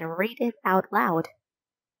quickly, then read it out loud.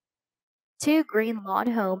 2 green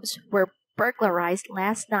lawn homes were burglarized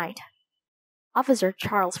last night. Officer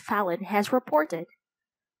Charles Fallon has reported.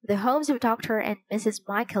 The homes of Dr. and Mrs.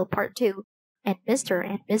 Michael Pardue and Mr.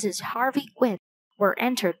 and Mrs. Harvey Gwynn were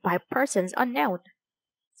entered by persons unknown.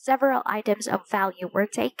 Several items of value were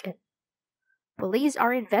taken. Police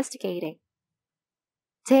are investigating.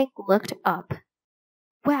 Dink looked up.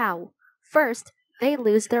 Wow! First, they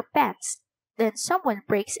lose their pets. Then someone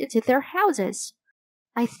breaks into their houses.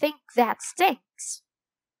 I think that stinks.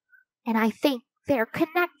 And I think they're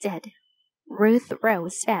connected, Ruth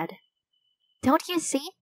Rose said. Don't you see?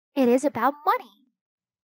 It is about money.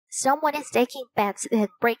 Someone is taking bets and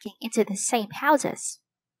breaking into the same houses.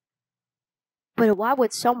 But why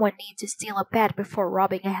would someone need to steal a bet before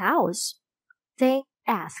robbing a house? Dink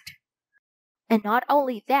asked. And not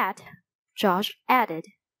only that, Josh added,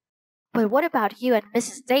 but what about you and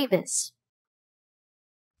Mrs. Davis?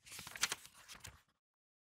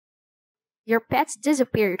 Your pets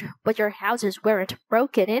disappeared, but your houses weren't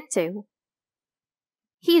broken into.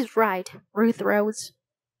 He's right, Ruth Rose,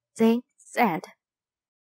 Dink said.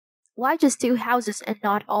 Why just 2 houses and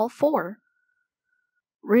not all 4?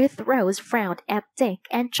 Ruth Rose frowned at Dink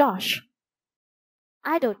and Josh.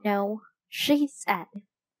 I don't know, she said.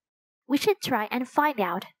 We should try and find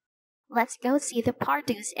out. Let's go see the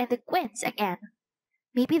Pardues and the Gwynns again.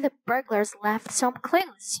 Maybe the burglars left some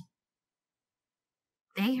clues.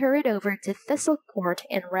 They hurried over to Thistle Court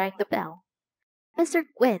and rang the bell. Mr.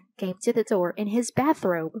 Gwynn came to the door in his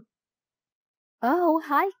bathrobe. Oh,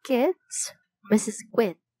 hi, kids. Mrs.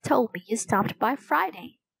 Gwynn told me you stopped by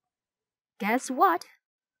Friday. Guess what?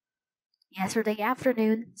 Yesterday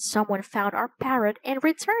afternoon, someone found our parrot and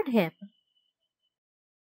returned him.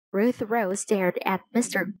 Ruth Rose stared at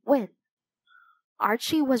Mr. Gwynn.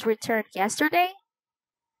 Archie was returned yesterday?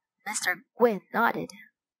 Mr. Gwynn nodded.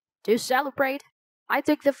 To celebrate, I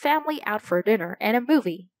took the family out for dinner and a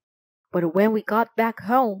movie. But when we got back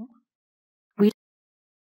home, we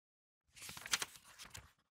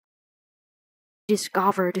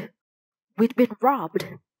discovered we'd been robbed.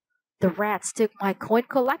 The rats took my coin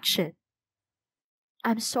collection.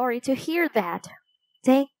 I'm sorry to hear that,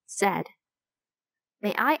 Dink said.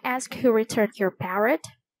 May I ask who returned your parrot?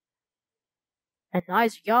 A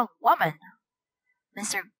nice young woman,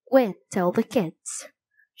 Mr. Gwynn told the kids.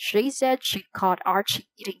 She said she caught Archie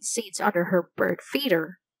eating seeds under her bird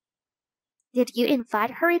feeder. Did you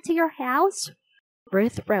invite her into your house?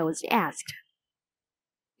 Ruth Rose asked.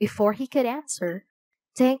 Before he could answer,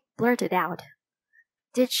 Dink blurted out,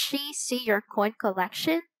 "Did she see your coin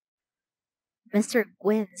collection?" Mr.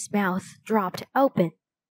 Gwyn's mouth dropped open.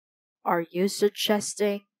 "Are you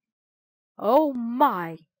suggesting—" "Oh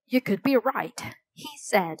my, you could be right," he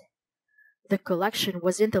said. "The collection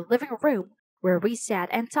was in the living room where we sat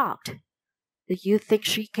and talked. Do you think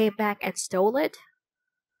she came back and stole it?"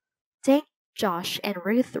 Dink, Josh, and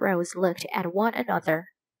Ruth Rose looked at one another.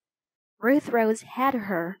 Ruth Rose had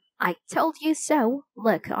her "I told you so"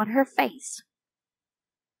 look on her face.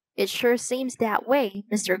 "It sure seems that way,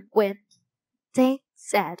 Mr. Gwyn," Dink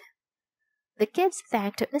said. The kids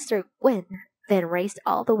thanked Mr. Gwyn, then raced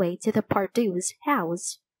all the way to the Pardew's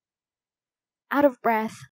house. Out of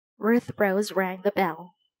breath, Ruth Rose rang the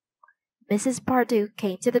bell. Mrs. Pardew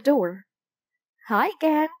came to the door. "Hi,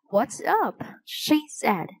 gang, what's up?" she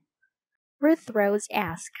said. Ruth Rose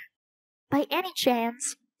asked, "By any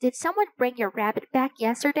chance, did someone bring your rabbit back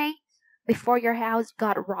yesterday, before your house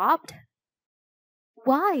got robbed?"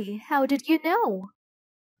 "Why, how did you know?"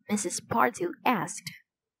 Mrs. Pardew asked.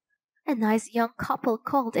 "A nice young couple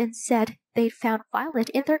called and said they'd found Violet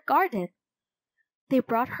in their garden. They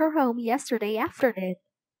brought her home yesterday afternoon."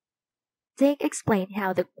 Dick explained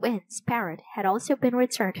how the Gwyn's parrot had also been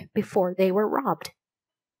returned before they were robbed.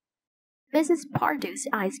 Mrs. Pardew's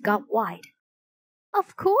eyes got wide.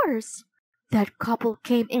 "Of course! That couple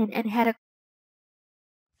came in and had a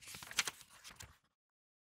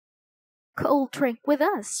cold drink with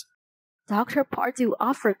us. Dr. Pardew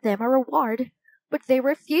offered them a reward, but they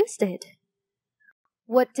refused it."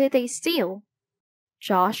 "What did they steal?"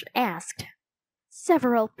 Josh asked.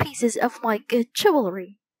 "Several pieces of my good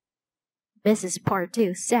jewelry," Mrs.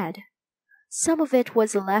 Pardew said. "Some of it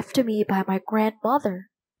was left to me by my grandmother."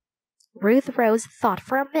 Ruth Rose thought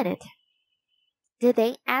for a minute. "Did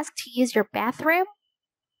they ask to use your bathroom?"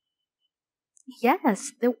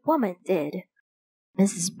 "Yes, the woman did,"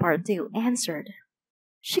 Mrs. Pardew answered.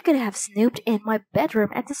 "She could have snooped in my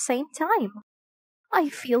bedroom at the same time. I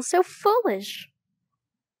feel so foolish."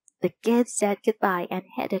 The kids said goodbye and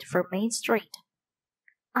headed for Main Street.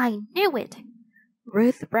 "I knew it,"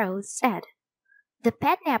 Ruth Rose said. "The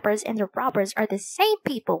petnappers and the robbers are the same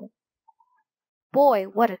people." "Boy,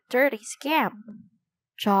 what a dirty scam,"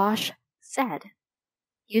 Josh said.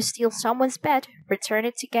 "You steal someone's pet, return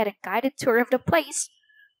it to get a guided tour of the place,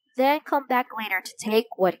 then come back later to take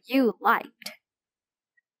what you liked.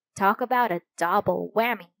 Talk about a double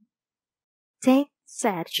whammy," Dink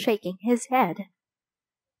said, shaking his head.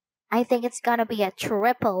 "I think it's gonna be a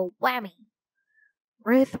triple whammy,"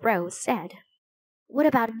 Ruth Rose said. "What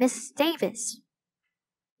about Mrs. Davis?"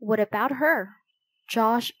 "What about her?"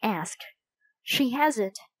 Josh asked. "She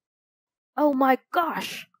hasn't—" "Oh my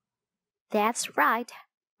gosh!" "That's right,"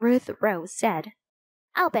 Ruth Rose said.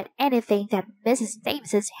 "I'll bet anything that Mrs.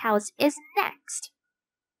 Davis's house is next."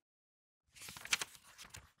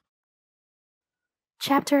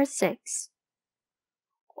 Chapter 6.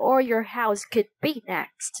 "Or your house could be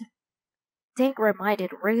next," Dink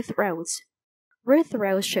reminded Ruth Rose. Ruth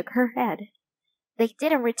Rose shook her head. "They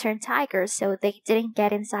didn't return tigers, so they didn't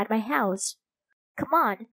get inside my house. Come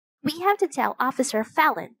on, we have to tell Officer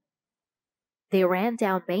Fallon." They ran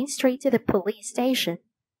down Main Street to the police station.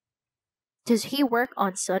 "Does he work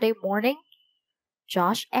on Sunday morning?"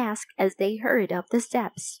 Josh asked as they hurried up the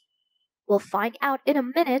steps. "We'll find out in a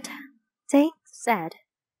minute," Dink said.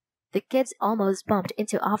 The kids almost bumped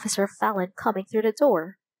into Officer Fallon coming through the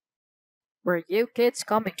door. "Were you kids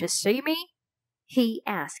coming to see me?" he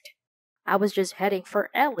asked. "I was just heading for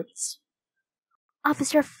Ellie's."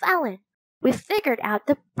 "Officer Fallon, we figured out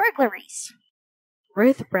the burglaries!"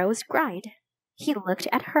 Ruth Rose cried. He looked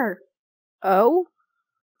at her. "Oh?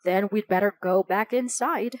 Then we'd better go back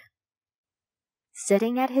inside."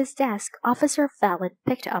 Sitting at his desk, Officer Fallon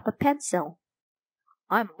picked up a pencil.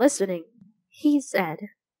 "I'm listening," he said.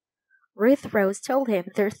 Ruth Rose told him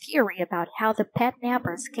their theory about how the pet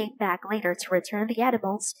nappers came back later to return the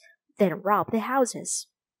animals, then rob the houses.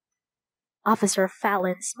 Officer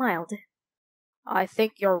Fallon smiled. "I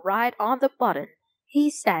think you're right on the button," he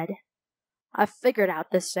said. "I figured out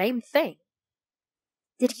the same thing."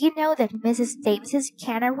 "Did you know that Mrs. Davis's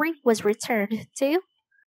canary was returned too?"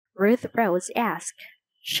 Ruth Rose asked.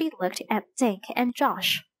 She looked at Dink and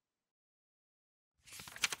Josh.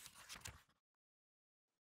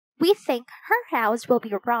 "We think her house will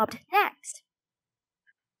be robbed next."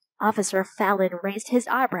 Officer Fallon raised his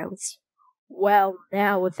eyebrows. "Well,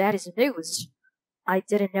 now that is news. I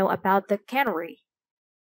didn't know about the canary.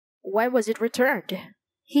 When was it returned?"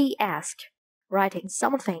 he asked, writing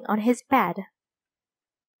something on his bed.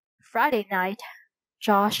 "Friday night,"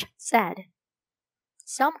 Josh said.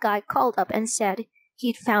 "Some guy called up and said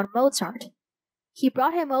he'd found Mozart. He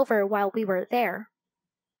brought him over while we were there.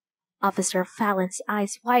 Officer Fallon's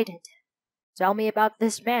eyes widened. Tell me about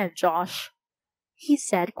this man, Josh, he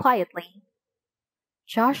said quietly.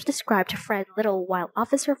 Josh described Fred Little while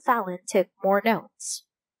Officer Fallon took more notes.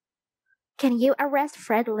 Can you arrest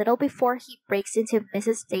Fred Little before he breaks into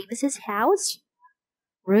Mrs. Davis's house?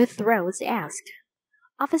 Ruth Rose asked.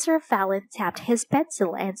 Officer Fallon tapped his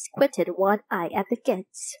pencil and squinted one eye at the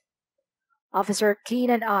kids. Officer Keene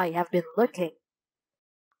and I have been looking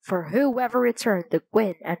for whoever returned the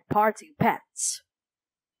Gwyn and Party pets.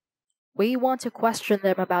 We want to question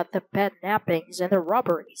them about the pet nappings and the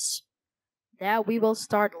robberies. Now we will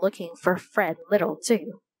start looking for Fred Little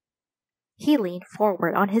too. He leaned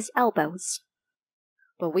forward on his elbows.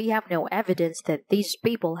 But we have no evidence that these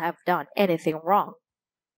people have done anything wrong.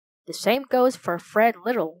 The same goes for Fred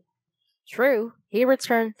Little. True, he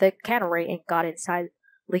returned the Canary and got inside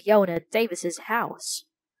Leona Davis's house.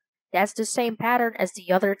 That's the same pattern as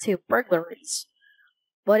the other two burglaries.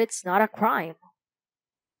 But it's not a crime.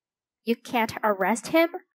 You can't arrest him?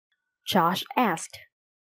 Josh asked.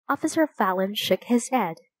 Officer Fallon shook his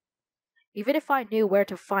head. Even if I knew where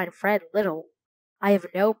to find Fred Little, I have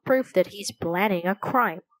no proof that he's planning a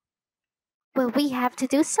crime. But we have to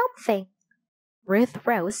do something, Ruth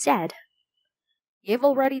Rose said. You've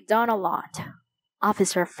already done a lot,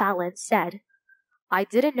 Officer Fallon said. I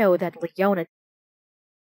didn't know that Leona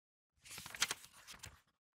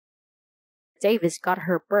Davis got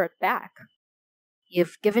her bird back.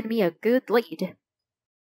 You've given me a good lead.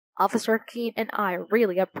 Officer Keene and I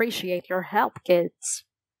really appreciate your help, kids.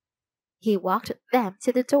 He walked them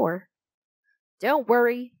to the door. Don't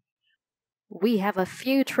worry. We have a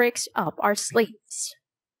few tricks up our sleeves.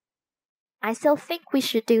 I still think we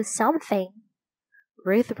should do something,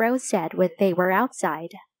 Ruth Rose said when they were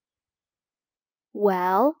outside.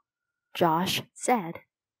 Well, Josh said,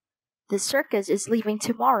 the circus is leaving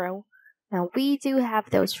tomorrow, and we do have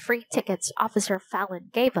those free tickets Officer Fallon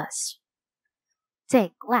gave us.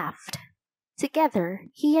 Dick laughed. Together,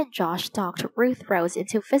 he and Josh talked Ruth Rose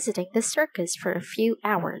into visiting the circus for a few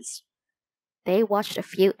hours. They watched a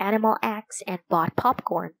few animal acts and bought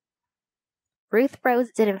popcorn. Ruth Rose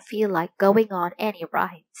didn't feel like going on any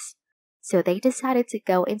rides, so they decided to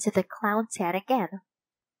go into the clown tent again.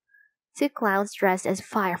 Two clowns dressed as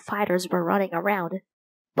firefighters were running around,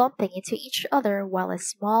 bumping into each other while a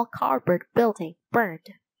small cardboard building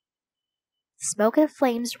burned. Smoke and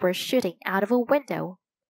flames were shooting out of a window.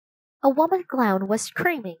 A woman clown was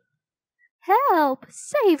screaming, "Help!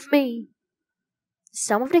 Save me!"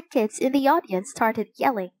 Some of the kids in the audience started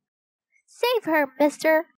yelling, "Save her,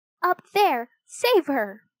 mister! Up there! Save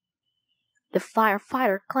her!" The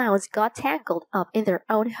firefighter clowns got tangled up in their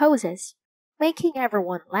own hoses, making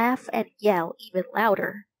everyone laugh and yell even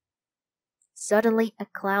louder. Suddenly, a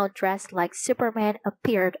clown dressed like Superman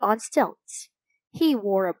appeared on stilts. He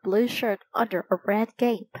wore a blue shirt under a red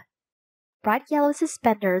cape. Bright yellow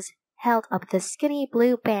suspenders held up the skinny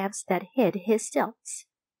blue bands that hid his stilts.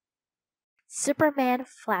 Superman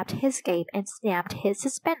flapped his cape and snapped his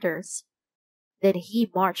suspenders. Then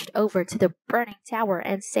he marched over to the burning tower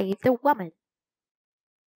and saved the woman.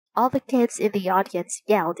 All the kids in the audience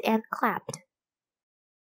yelled and clapped.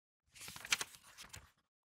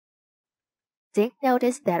 Dick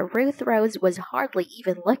noticed that Ruth Rose was hardly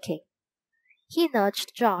even looking. He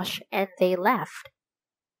nudged Josh and they laughed.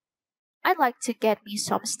 I'd like to get me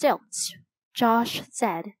some stilts, Josh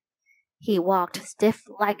said. He walked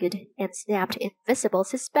stiff-legged and snapped invisible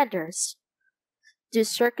suspenders. Do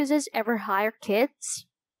circuses ever hire kids?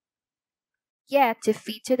 Yeah, to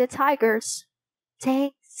feed to the tigers,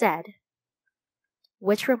 Tank said.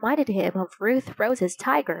 Which reminded him of Ruth Rose's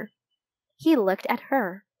tiger. He looked at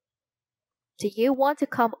her. Do you want to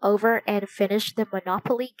come over and finish the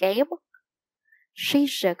Monopoly game? She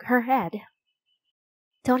shook her head.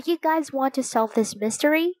 Don't you guys want to solve this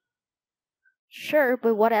mystery? Sure,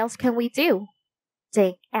 but what else can we do?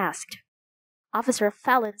 Dink asked. Officer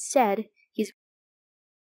Fallon said he's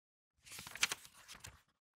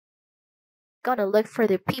gonna look for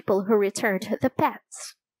the people who returned the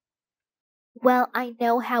pets. Well, I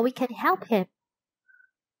know how we can help him,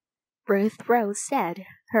 Ruth Rose said,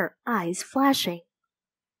 her eyes flashing.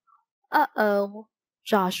 Uh-oh,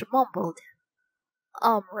 Josh mumbled.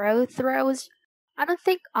 Ruth Rose, I don't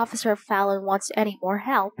think Officer Fallon wants any more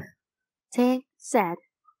help, Tank said.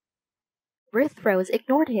 Ruth Rose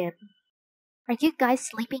ignored him. Are you guys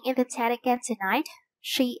sleeping in the tent again tonight?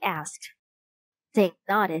 She asked. Tank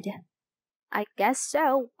nodded. I guess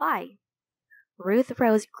so. Why? Ruth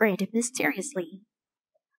Rose grinned mysteriously.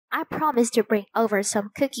 I promised to bring over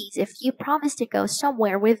some cookies if you promise to go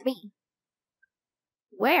somewhere with me.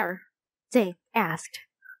 Where? Dave asked.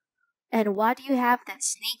 And why do you have that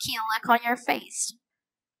sneaky look on your face?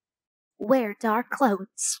 Wear dark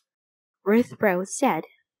clothes, Ruth Rose said.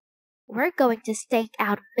 We're going to stake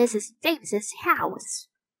out Mrs. Davis's house.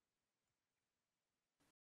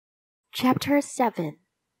 Chapter 7.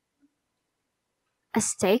 A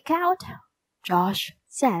stakeout? Josh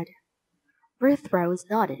said. Ruth Rose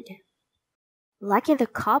nodded. Like in the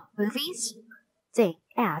cop movies? Dave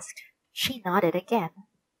asked. She nodded again.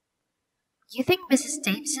 You think Mrs.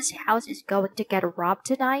 Davis's house is going to get robbed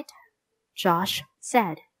tonight? Josh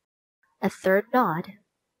said. A third nod.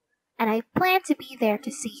 And I plan to be there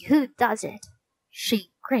to see who does it.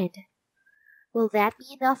 She grinned. Will that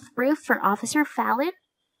be enough proof for Officer Fallon?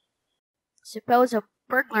 Suppose a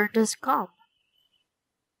burglar does come.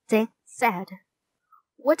 Dick said.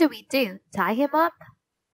 What do we do? Tie him up?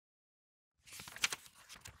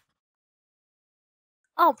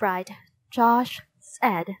 All right, Josh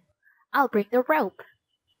said. I'll bring the rope.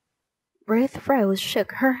 Ruth Rose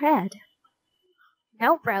shook her head.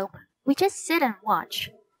 No rope. We just sit and watch.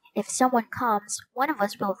 If someone comes, one of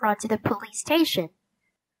us will run to the police station.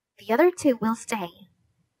 The other two will stay.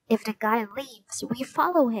 If the guy leaves, we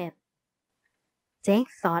follow him. Dink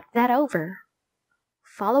thought that over.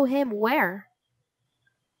 Follow him where?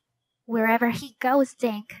 Wherever he goes,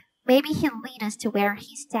 Dink. Maybe he'll lead us to where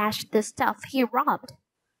he stashed the stuff he robbed.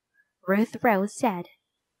 Ruth Rose said.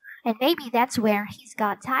 And maybe that's where he's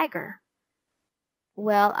got Tiger.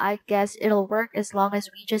 Well, I guess it'll work as long as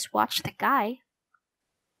we just watch the guy.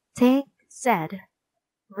 Dink said.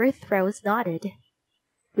 Ruth Rose nodded.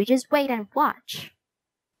 We just wait and watch.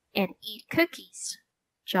 And eat cookies,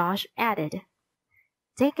 Josh added.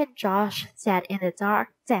 Dink and Josh sat in the dark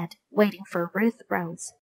tent waiting for Ruth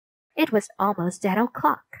Rose. It was almost 10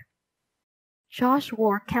 o'clock. Josh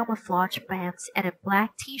wore camouflage pants and a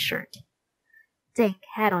black t-shirt. Dink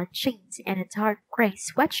had on jeans and a dark gray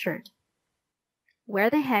sweatshirt. Where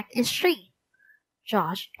the heck is she?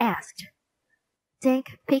 Josh asked.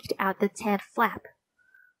 Dink peeked out the tent flap.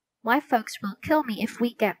 My folks will kill me if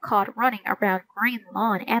we get caught running around Green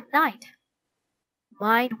Lawn at night.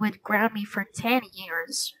 Mine would ground me for 10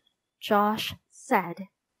 years, Josh said.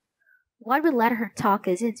 Why would let her talk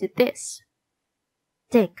us into this?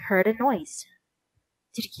 Dink heard a noise.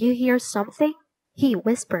 Did you hear something? He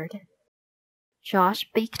whispered. Josh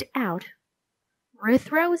peeked out.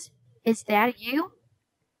 Ruth Rose, is that you?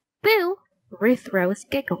 Boo! Ruth Rose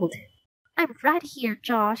giggled. I'm right here,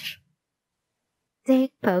 Josh.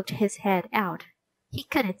 Dink poked his head out. He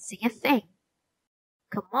couldn't see a thing.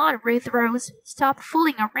 Come on, Ruth Rose, stop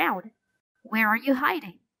fooling around. Where are you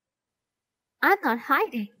hiding? I'm not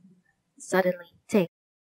hiding. Suddenly, Dink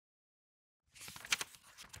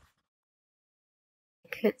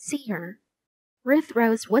could see her. Ruth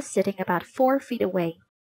Rose was sitting about 4 feet away,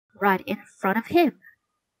 right in front of him.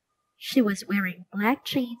 She was wearing black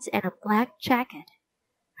jeans and a black jacket.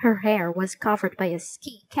 Her hair was covered by a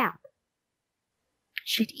ski cap.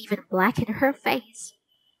 She'd even blackened her face,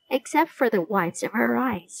 except for the whites of her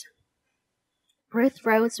eyes. Ruth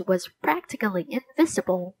Rose was practically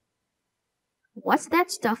invisible. What's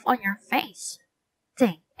that stuff on your face?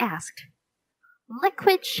 Dink asked.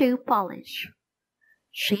 Liquid shoe polish.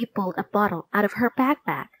 She pulled a bottle out of her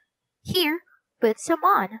backpack. Here, put some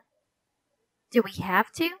on. Do we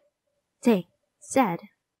have to? Dink said.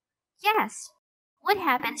 Yes. What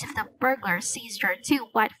happens if the burglar sees your two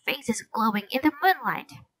white faces glowing in the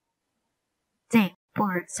moonlight? Dink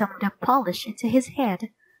poured some of the polish into his hand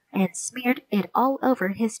and smeared it all over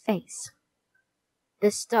his face.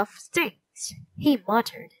 The stuff stinks, he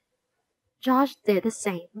muttered. Josh did the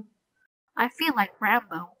same. I feel like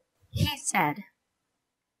Rambo, he said.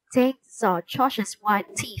 Dink saw Josh's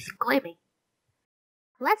white teeth gleaming.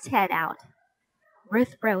 Let's head out,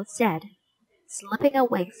 Ruth Rose said, slipping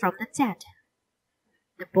away from the tent.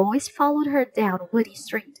 The boys followed her down Woody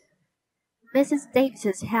Street. Mrs.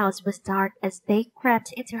 Davis's house was dark as they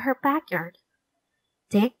crept into her backyard.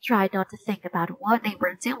 Dink tried not to think about what they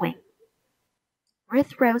were doing.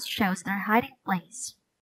 Ruth Rose chose their hiding place,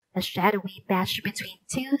 a shadowy patch between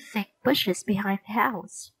two thick bushes behind the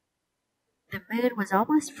house. The moon was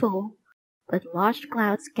almost full, but large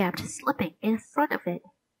clouds kept slipping in front of it.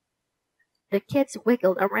 The kids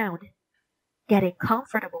wiggled around, getting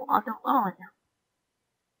comfortable on the lawn.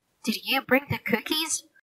 Did you bring the cookies?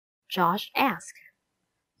 Josh asked.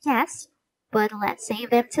 Yes, but let's save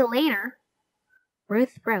them till later,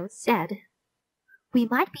 Ruth Rose said. We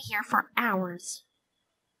might be here for hours.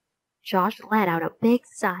 Josh let out a big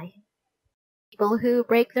sigh. People who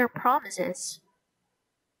break their promises.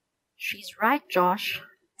 She's right, Josh,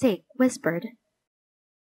 Dink whispered.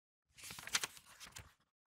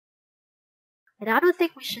 and I don't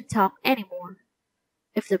think we should talk anymore.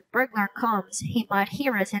 If the burglar comes, he might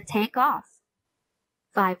hear us and take off."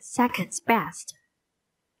 5 seconds passed.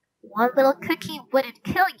 "One little cookie wouldn't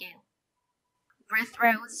kill you." Ruth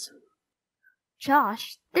rose.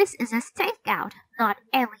 "Josh, this is a stakeout, not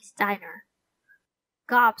Ellie's diner.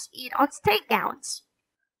 Cops eat on stakeouts."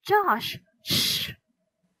 "Josh, shh."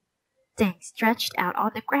 Dink stretched out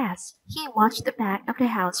on the grass. He watched the back of the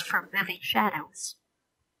house from moving shadows.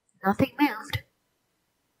 Nothing moved.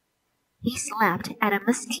 He slapped at a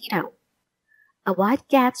mosquito. A white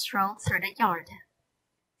cat strolled through the yard.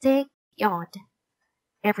 Dink yawned.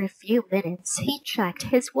 Every few minutes he checked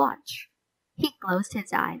his watch. He closed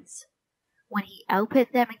his eyes. When he opened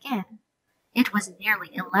them again, it was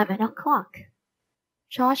nearly 11 o'clock.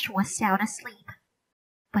 Josh was sound asleep,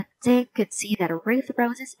 but Dink could see that Ruth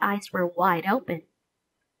Rose's eyes were wide open.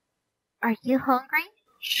 "Are you hungry?"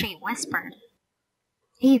 she whispered.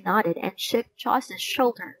 He nodded and shook Josh's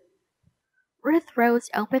shoulder. Ruth Rose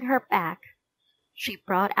opened her bag. She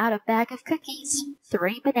brought out a bag of cookies,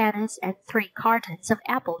 3 bananas, and 3 cartons of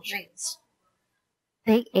apple juice.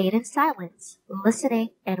 They ate in silence, listening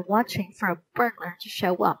and watching for a burglar to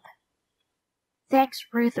show up. "Thanks,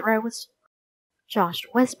 Ruth Rose," Josh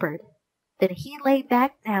whispered. Then he lay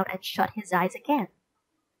back down and shut his eyes again.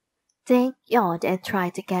 Dink yawned and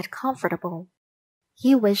tried to get comfortable.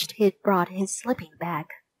 He wished he'd brought his sleeping bag.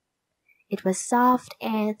 It was soft,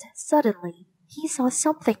 and suddenly he saw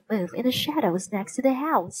something move in the shadows next to the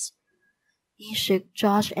house. He shook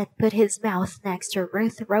Josh and put his mouth next to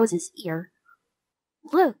Ruth Rose's ear.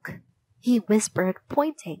 "Look," he whispered,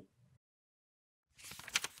 pointing.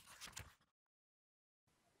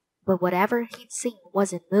 But whatever he'd seen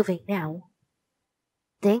wasn't moving now.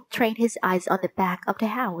 Dink trained his eyes on the back of the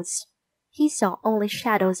house. He saw only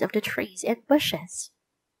shadows of the trees and bushes.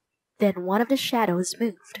 Then one of the shadows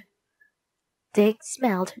moved. Dink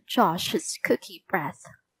smelled Josh's cookie breath.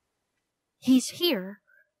 "He's here,"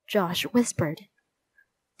 Josh whispered.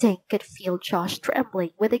 Dink could feel Josh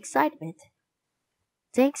trembling with excitement.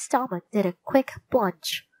 Dink's stomach did a quick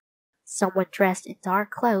plunge. Someone dressed in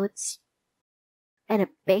dark clothes and a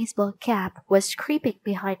baseball cap was creeping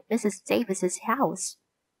behind Mrs. Davis's house.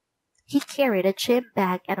 He carried a gym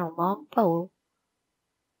bag and a long pole.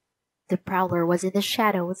 The prowler was in the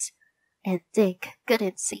shadows, and Dink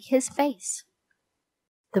couldn't see his face.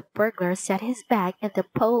 The burglar set his bag and the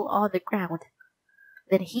pole on the ground.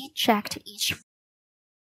 Then he checked each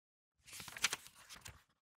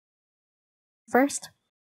first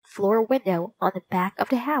floor window on the back of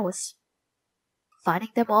the house.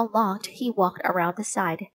 Finding them all locked, he walked around the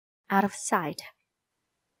side, out of sight.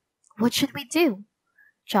 "What should we do?"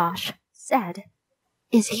 Josh said.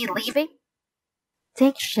 "Is he leaving?"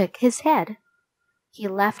 Dink shook his head. "He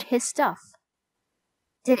left his stuff."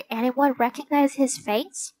 "Did anyone recognize his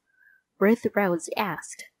face?" Ruth Rose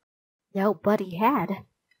asked. Nobody had.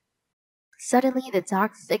 Suddenly the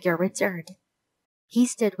dark figure returned. He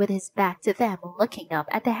stood with his back to them, looking up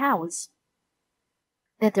at the house.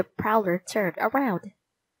 Then the prowler turned around.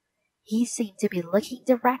 He seemed to be looking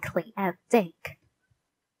directly at Dink.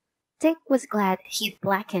 Dink was glad he'd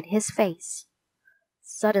blackened his face.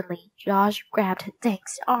 Suddenly Josh grabbed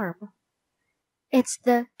Dink's arm. "It's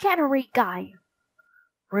the Canary guy!"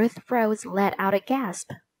 Ruth Rose let out a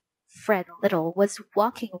gasp. Fred Little was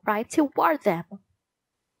walking right toward them.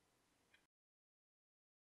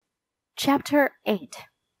 Chapter 8.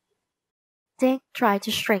 Dink tried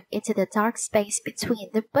to shrink into the dark space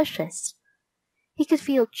between the bushes. He could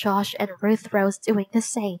feel Josh and Ruth Rose doing the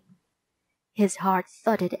same. His heart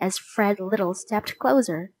thudded as Fred Little stepped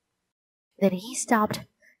closer. Then he stopped,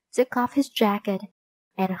 took off his jacket,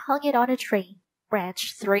 and hung it on a tree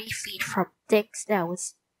branch 3 feet from Dink's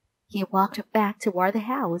nose. He walked back toward the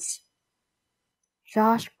house.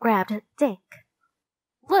 Josh grabbed Dink.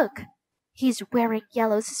 "Look! He's wearing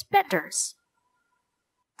yellow suspenders."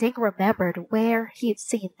 Dink remembered where he'd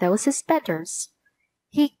seen those suspenders.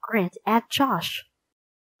 He grinned at Josh.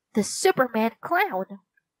 "The Superman clown!"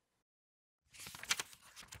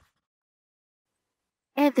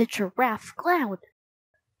 "And the giraffe clown,"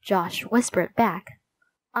 Josh whispered back.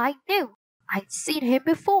 "I knew I'd seen him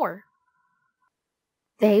before."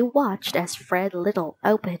 They watched as Fred Little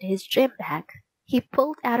opened his gym bag. He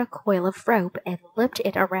pulled out a coil of rope and looped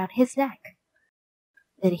it around his neck.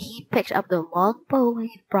 Then he picked up the long pole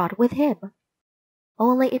he'd brought with him.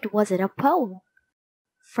 Only it wasn't a pole.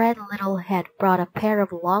 Fred Little had brought a pair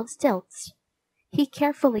of long stilts. He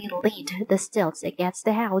carefully leaned the stilts against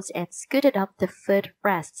the house and scooted up the foot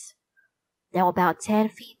rests. Now about 10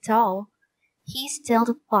 feet tall, he still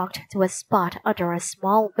walked to a spot under a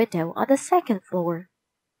small window on the second floor.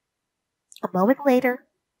 A moment later,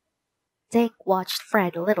 Dink watched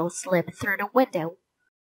Fred Little slip through the window.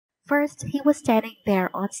 First he was standing there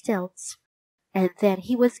on stilts, and then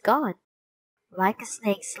he was gone, like a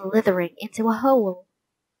snake slithering into a hole.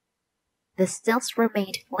 The stilts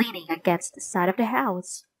remained leaning against the side of the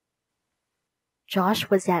house. Josh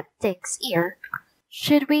was at Dink's ear.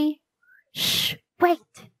 "Should we—" "Shh!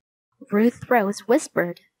 Wait!" Ruth Rose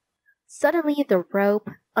whispered. Suddenly the rope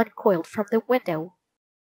uncoiled from the window.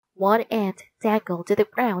 One end dangled to the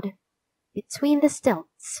ground, between the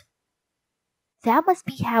stilts. "That must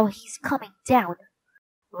be how he's coming down,"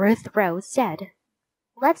 Ruth Rose said.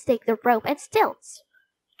 "Let's take the rope and stilts,"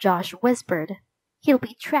 Josh whispered. "He'll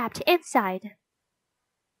be trapped inside."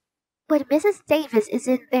 "But Mrs. Davis is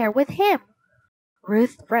in there with him,"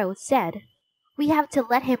 Ruth Rose said. "We have to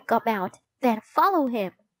let him come out, then follow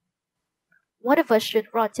him." "One of us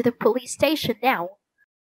should run to the police station now,"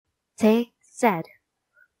 Dink said.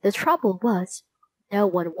 The trouble was, no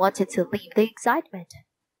one wanted to leave the excitement.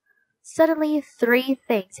 Suddenly 3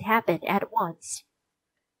 things happened at once.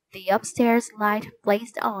 The upstairs light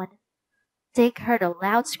blazed on. Dink heard a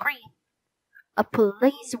loud scream. A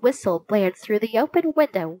police whistle blared through the open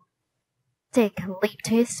window. Dink leaped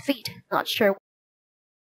to his feet, not sure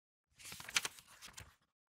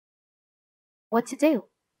what to do.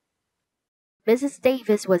 Mrs.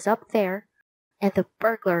 Davis was up there, and the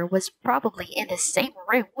burglar was probably in the same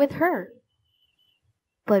room with her.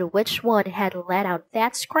 But which one had let out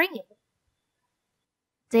that scream?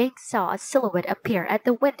 Dink saw a silhouette appear at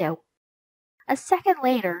the window. A second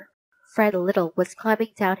later, Fred Little was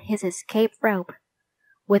climbing down his escape rope.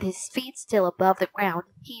 With his feet still above the ground,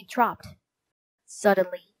 he dropped.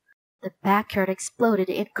 Suddenly, the backyard exploded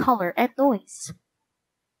in color and noise.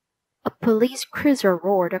 A police cruiser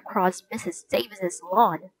roared across Mrs. Davis's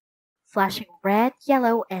lawn, flashing red,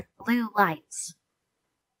 yellow, and blue lights.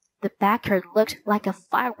 The backyard looked like a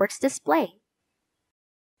fireworks display.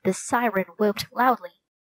 The siren whooped loudly,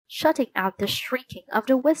 shutting out the shrieking of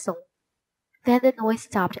the whistle. Then the noise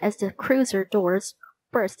stopped as the cruiser doors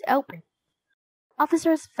burst open.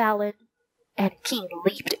 Officers Fallon and Keene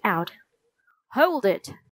leaped out. "Hold it!"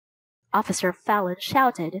 Officer Fallon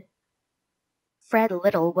shouted. Fred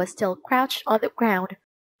Little was still crouched on the ground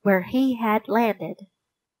where he had landed.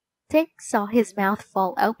 Dink saw his mouth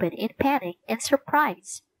fall open in panic and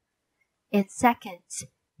surprise. In seconds,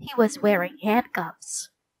 he was wearing handcuffs.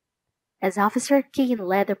 As Officer Keene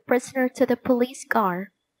led the prisoner to the police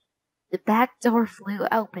car, the back door flew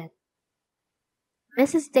open.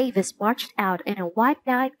 Mrs. Davis marched out in a white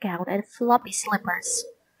nightgown and floppy slippers.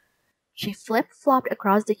 She flip-flopped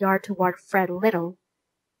across the yard toward Fred Little.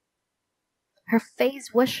 Her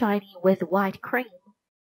face was shiny with white cream.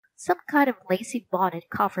 Some kind of lacy bonnet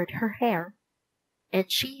covered her hair, and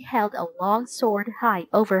she held a long sword high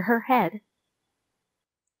over her head.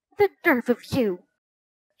 "The nerve of you!"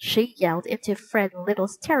 she yelled into Fred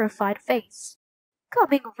Little's terrified face.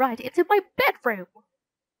 "Coming right into my bedroom!"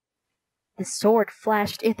 The sword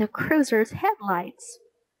flashed in the cruiser's headlights.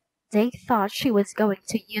 Dink thought she was going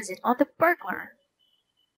to use it on the burglar.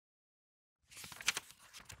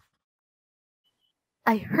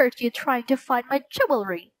 "I heard you trying to find my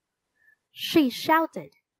jewelry," she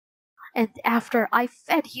shouted. "And after I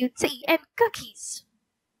fed you tea and cookies."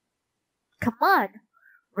 "Come on,"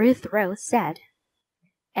 Ruth Rose said.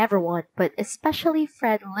 Everyone, but especially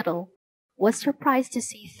Fred Little, was surprised to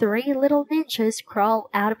see 3 little ninjas crawl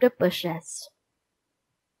out of the bushes.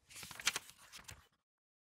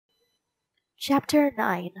 Chapter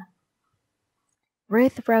 9.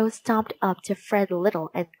 Ruth Rose stomped up to Fred Little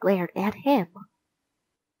and glared at him.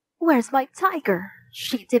 "Where's my tiger?"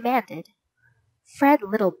 she demanded. Fred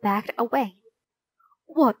Little backed away.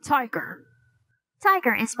 "What tiger?"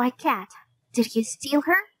 "Tiger is my cat. Did you steal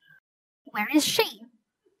her? Where is she?"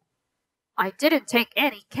 "I didn't take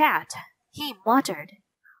any cat," he muttered.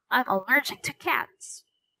 "I'm allergic to cats."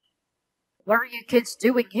 "What are you kids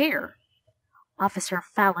doing here?" Officer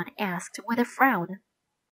Fallon asked with a frown.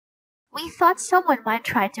 "We thought someone might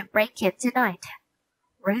try to break in tonight,"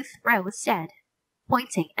 Ruth Rose said,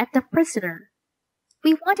 pointing at the prisoner.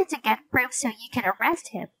 "We wanted to get proof so you can arrest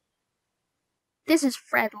him." "This is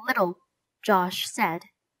Fred Little," Josh said.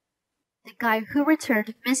 "The guy who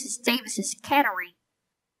returned Mrs. Davis's canary.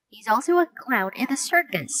 He's also a clown in the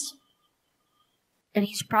circus. And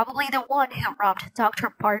he's probably the one who robbed Dr.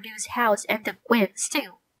 Pardew's house and the Gwynns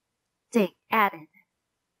too," Dink added.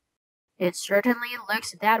 "It certainly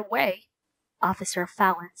looks that way," Officer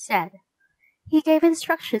Fallon said. He gave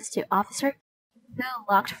instructions to Officer who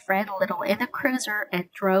locked Fred Little in the cruiser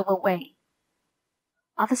and drove away.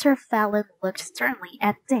 Officer Fallon looked sternly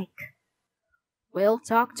at Dink. "We'll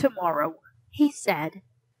talk tomorrow," he said.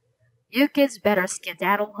 You kids better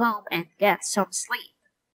skedaddle home and get some sleep.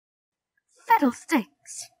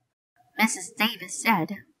 Fiddlesticks, Mrs. Davis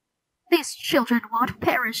said. These children won't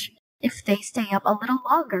perish if they stay up a little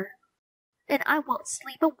longer, and I won't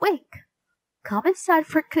sleep a wink. Come inside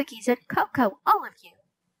for cookies and cocoa, all of you.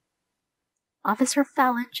 Officer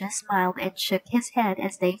Fallon just smiled and shook his head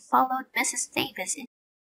as they followed Mrs. Davis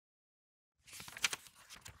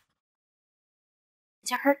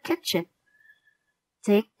into her kitchen.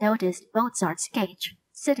 Dick noticed Mozart's cage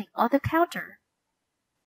sitting on the counter.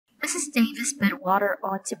 Mrs. Davis put water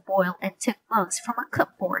on to boil and took mugs from a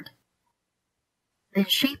cupboard. Then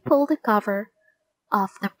she pulled the cover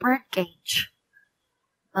off the bird cage.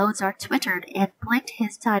 Mozart twittered and blinked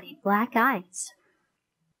his tiny black eyes.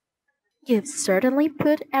 You've certainly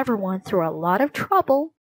put everyone through a lot of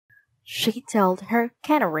trouble, she told her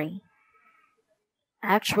canary.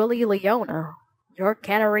 Actually, Leona, your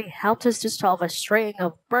canary helped us to solve a string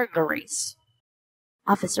of burglaries,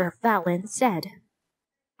 Officer Fallon said.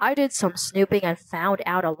 I did some snooping and found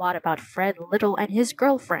out a lot about Fred Little and his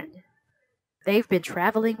girlfriend. They've been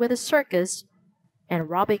traveling with a circus and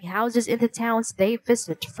robbing houses in the towns they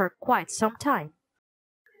visit for quite some time.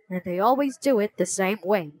 And they always do it the same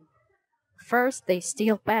way. First, they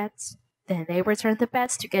steal beds, then they return the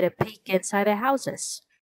beds to get a peek inside the houses.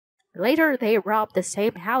 Later, they rob the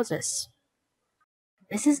same houses.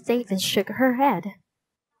 Mrs. Davis shook her head.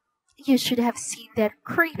 You should have seen that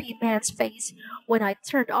creepy man's face when I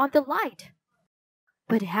turned on the light.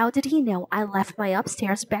 But how did he know I left my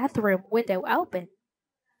upstairs bathroom window open?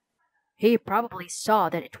 He probably saw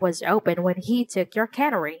that it was open when he took your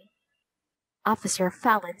canary, Officer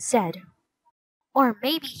Fallon said. Or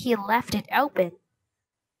maybe he left it open,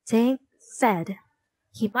 Dink said.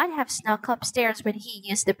 He might have snuck upstairs when he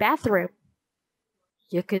used the bathroom.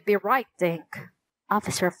 You could be right, Dink,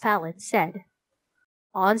 Officer Fallon said.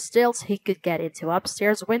 On stilts, he could get into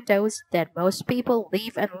upstairs windows that most people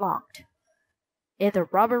leave unlocked. In the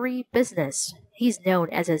robbery business, he's known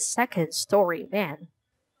as a second-story man.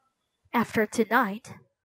 After tonight,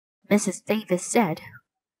 Mrs. Davis said,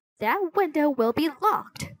 that window will be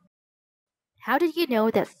locked. How did you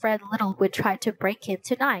know that Fred Little would try to break in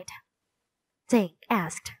tonight? Dink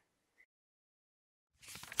asked.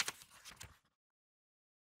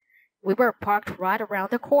 We were parked right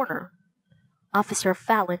around the corner, Officer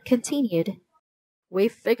Fallon continued. We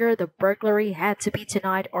figured the burglary had to be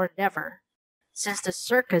tonight or never, since the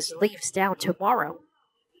circus leaves town tomorrow.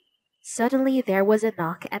 Suddenly there was a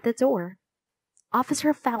knock at the door.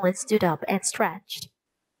 Officer Fallon stood up and stretched.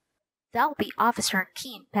 That'll be Officer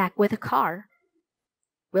Keene back with a car.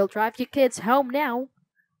 We'll drive you kids home now.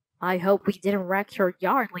 I hope we didn't wreck your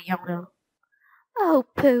yard, Leona. Oh,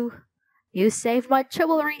 pooh. You saved my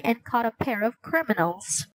jewelry and caught a pair of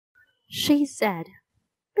criminals, she said.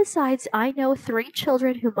 Besides, I know 3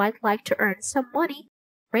 children who might like to earn some money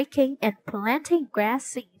raking and planting grass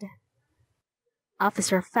seed.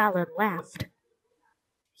 Officer Fallon laughed.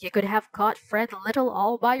 You could have caught Fred Little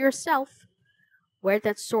all by yourself. Where'd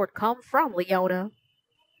that sword come from, Leona?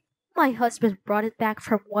 My husband brought it back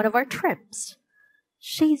from one of our trips,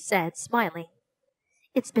 she said, smiling.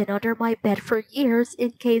 It's been under my bed for years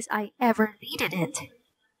in case I ever needed it.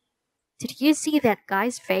 Did you see that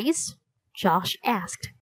guy's face? Josh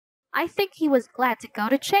asked. I think he was glad to go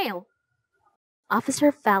to jail.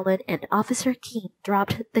 Officer Fallon and Officer Keene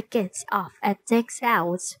dropped the kids off at Dick's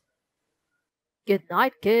house. Good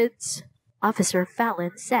night, kids, Officer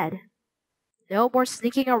Fallon said. No more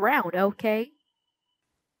sneaking around, okay?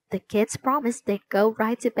 The kids promised they'd go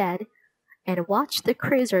right to bed and watch the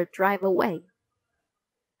cruiser drive away.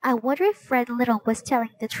 I wonder if Fred Little was telling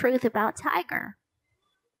the truth about Tiger,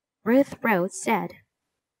 Ruth Rose said.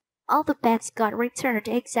 All the beds got returned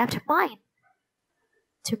except mine.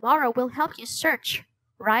 Tomorrow we'll help you search,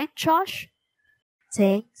 right, Josh?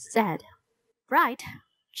 Dink said. Right,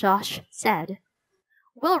 Josh said.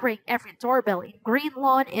 We'll ring every doorbell in Green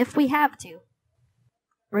Lawn if we have to.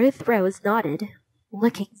 Ruth Rose nodded,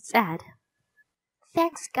 looking sad.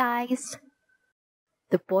 Thanks, guys.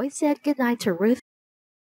 The boys said goodnight to Ruth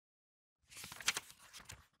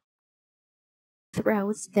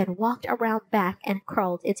Rose, then walked around back and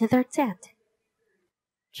crawled into their tent.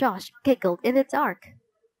 Josh giggled in the dark.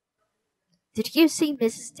 Did you see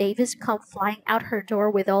Mrs. Davis come flying out her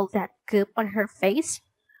door with all that goop on her face?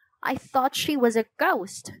 I thought she was a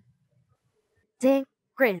ghost. Dink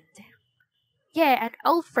grinned. Yeah, and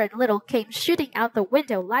old Fred Little came shooting out the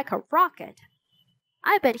window like a rocket.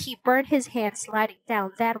 I bet he burned his hand sliding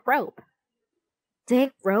down that rope.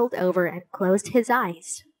 Dink rolled over and closed his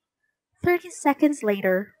eyes. 30 seconds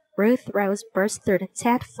later, Ruth Rose burst through the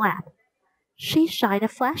tent flap She shined a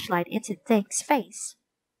flashlight into Dink's face.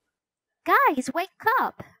 Guys, wake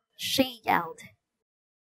up! She yelled.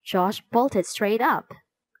 Josh bolted straight up.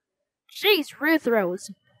 Jeez, Ruth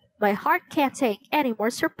Rose, my heart can't take any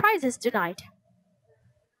more surprises tonight.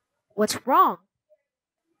 What's wrong?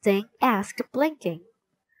 Dink asked, blinking.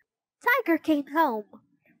 Tiger came home,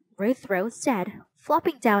 Ruth Rose said,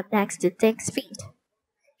 flopping down next to Dink's feet.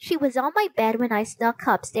 She was on my bed when I snuck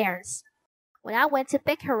upstairs. When I went to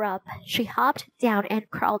pick her up, she hopped down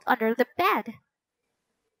and crawled under the bed.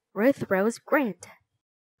 Ruth Rose grinned.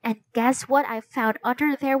 And guess what I found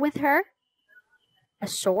under there with her? A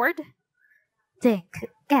sword? Dink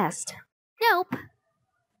guessed. Nope.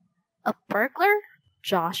 A burglar?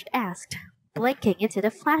 Josh asked, blinking into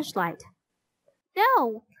the flashlight.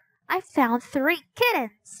 No, I found 3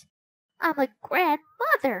 kittens. I'm a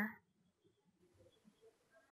grandmother.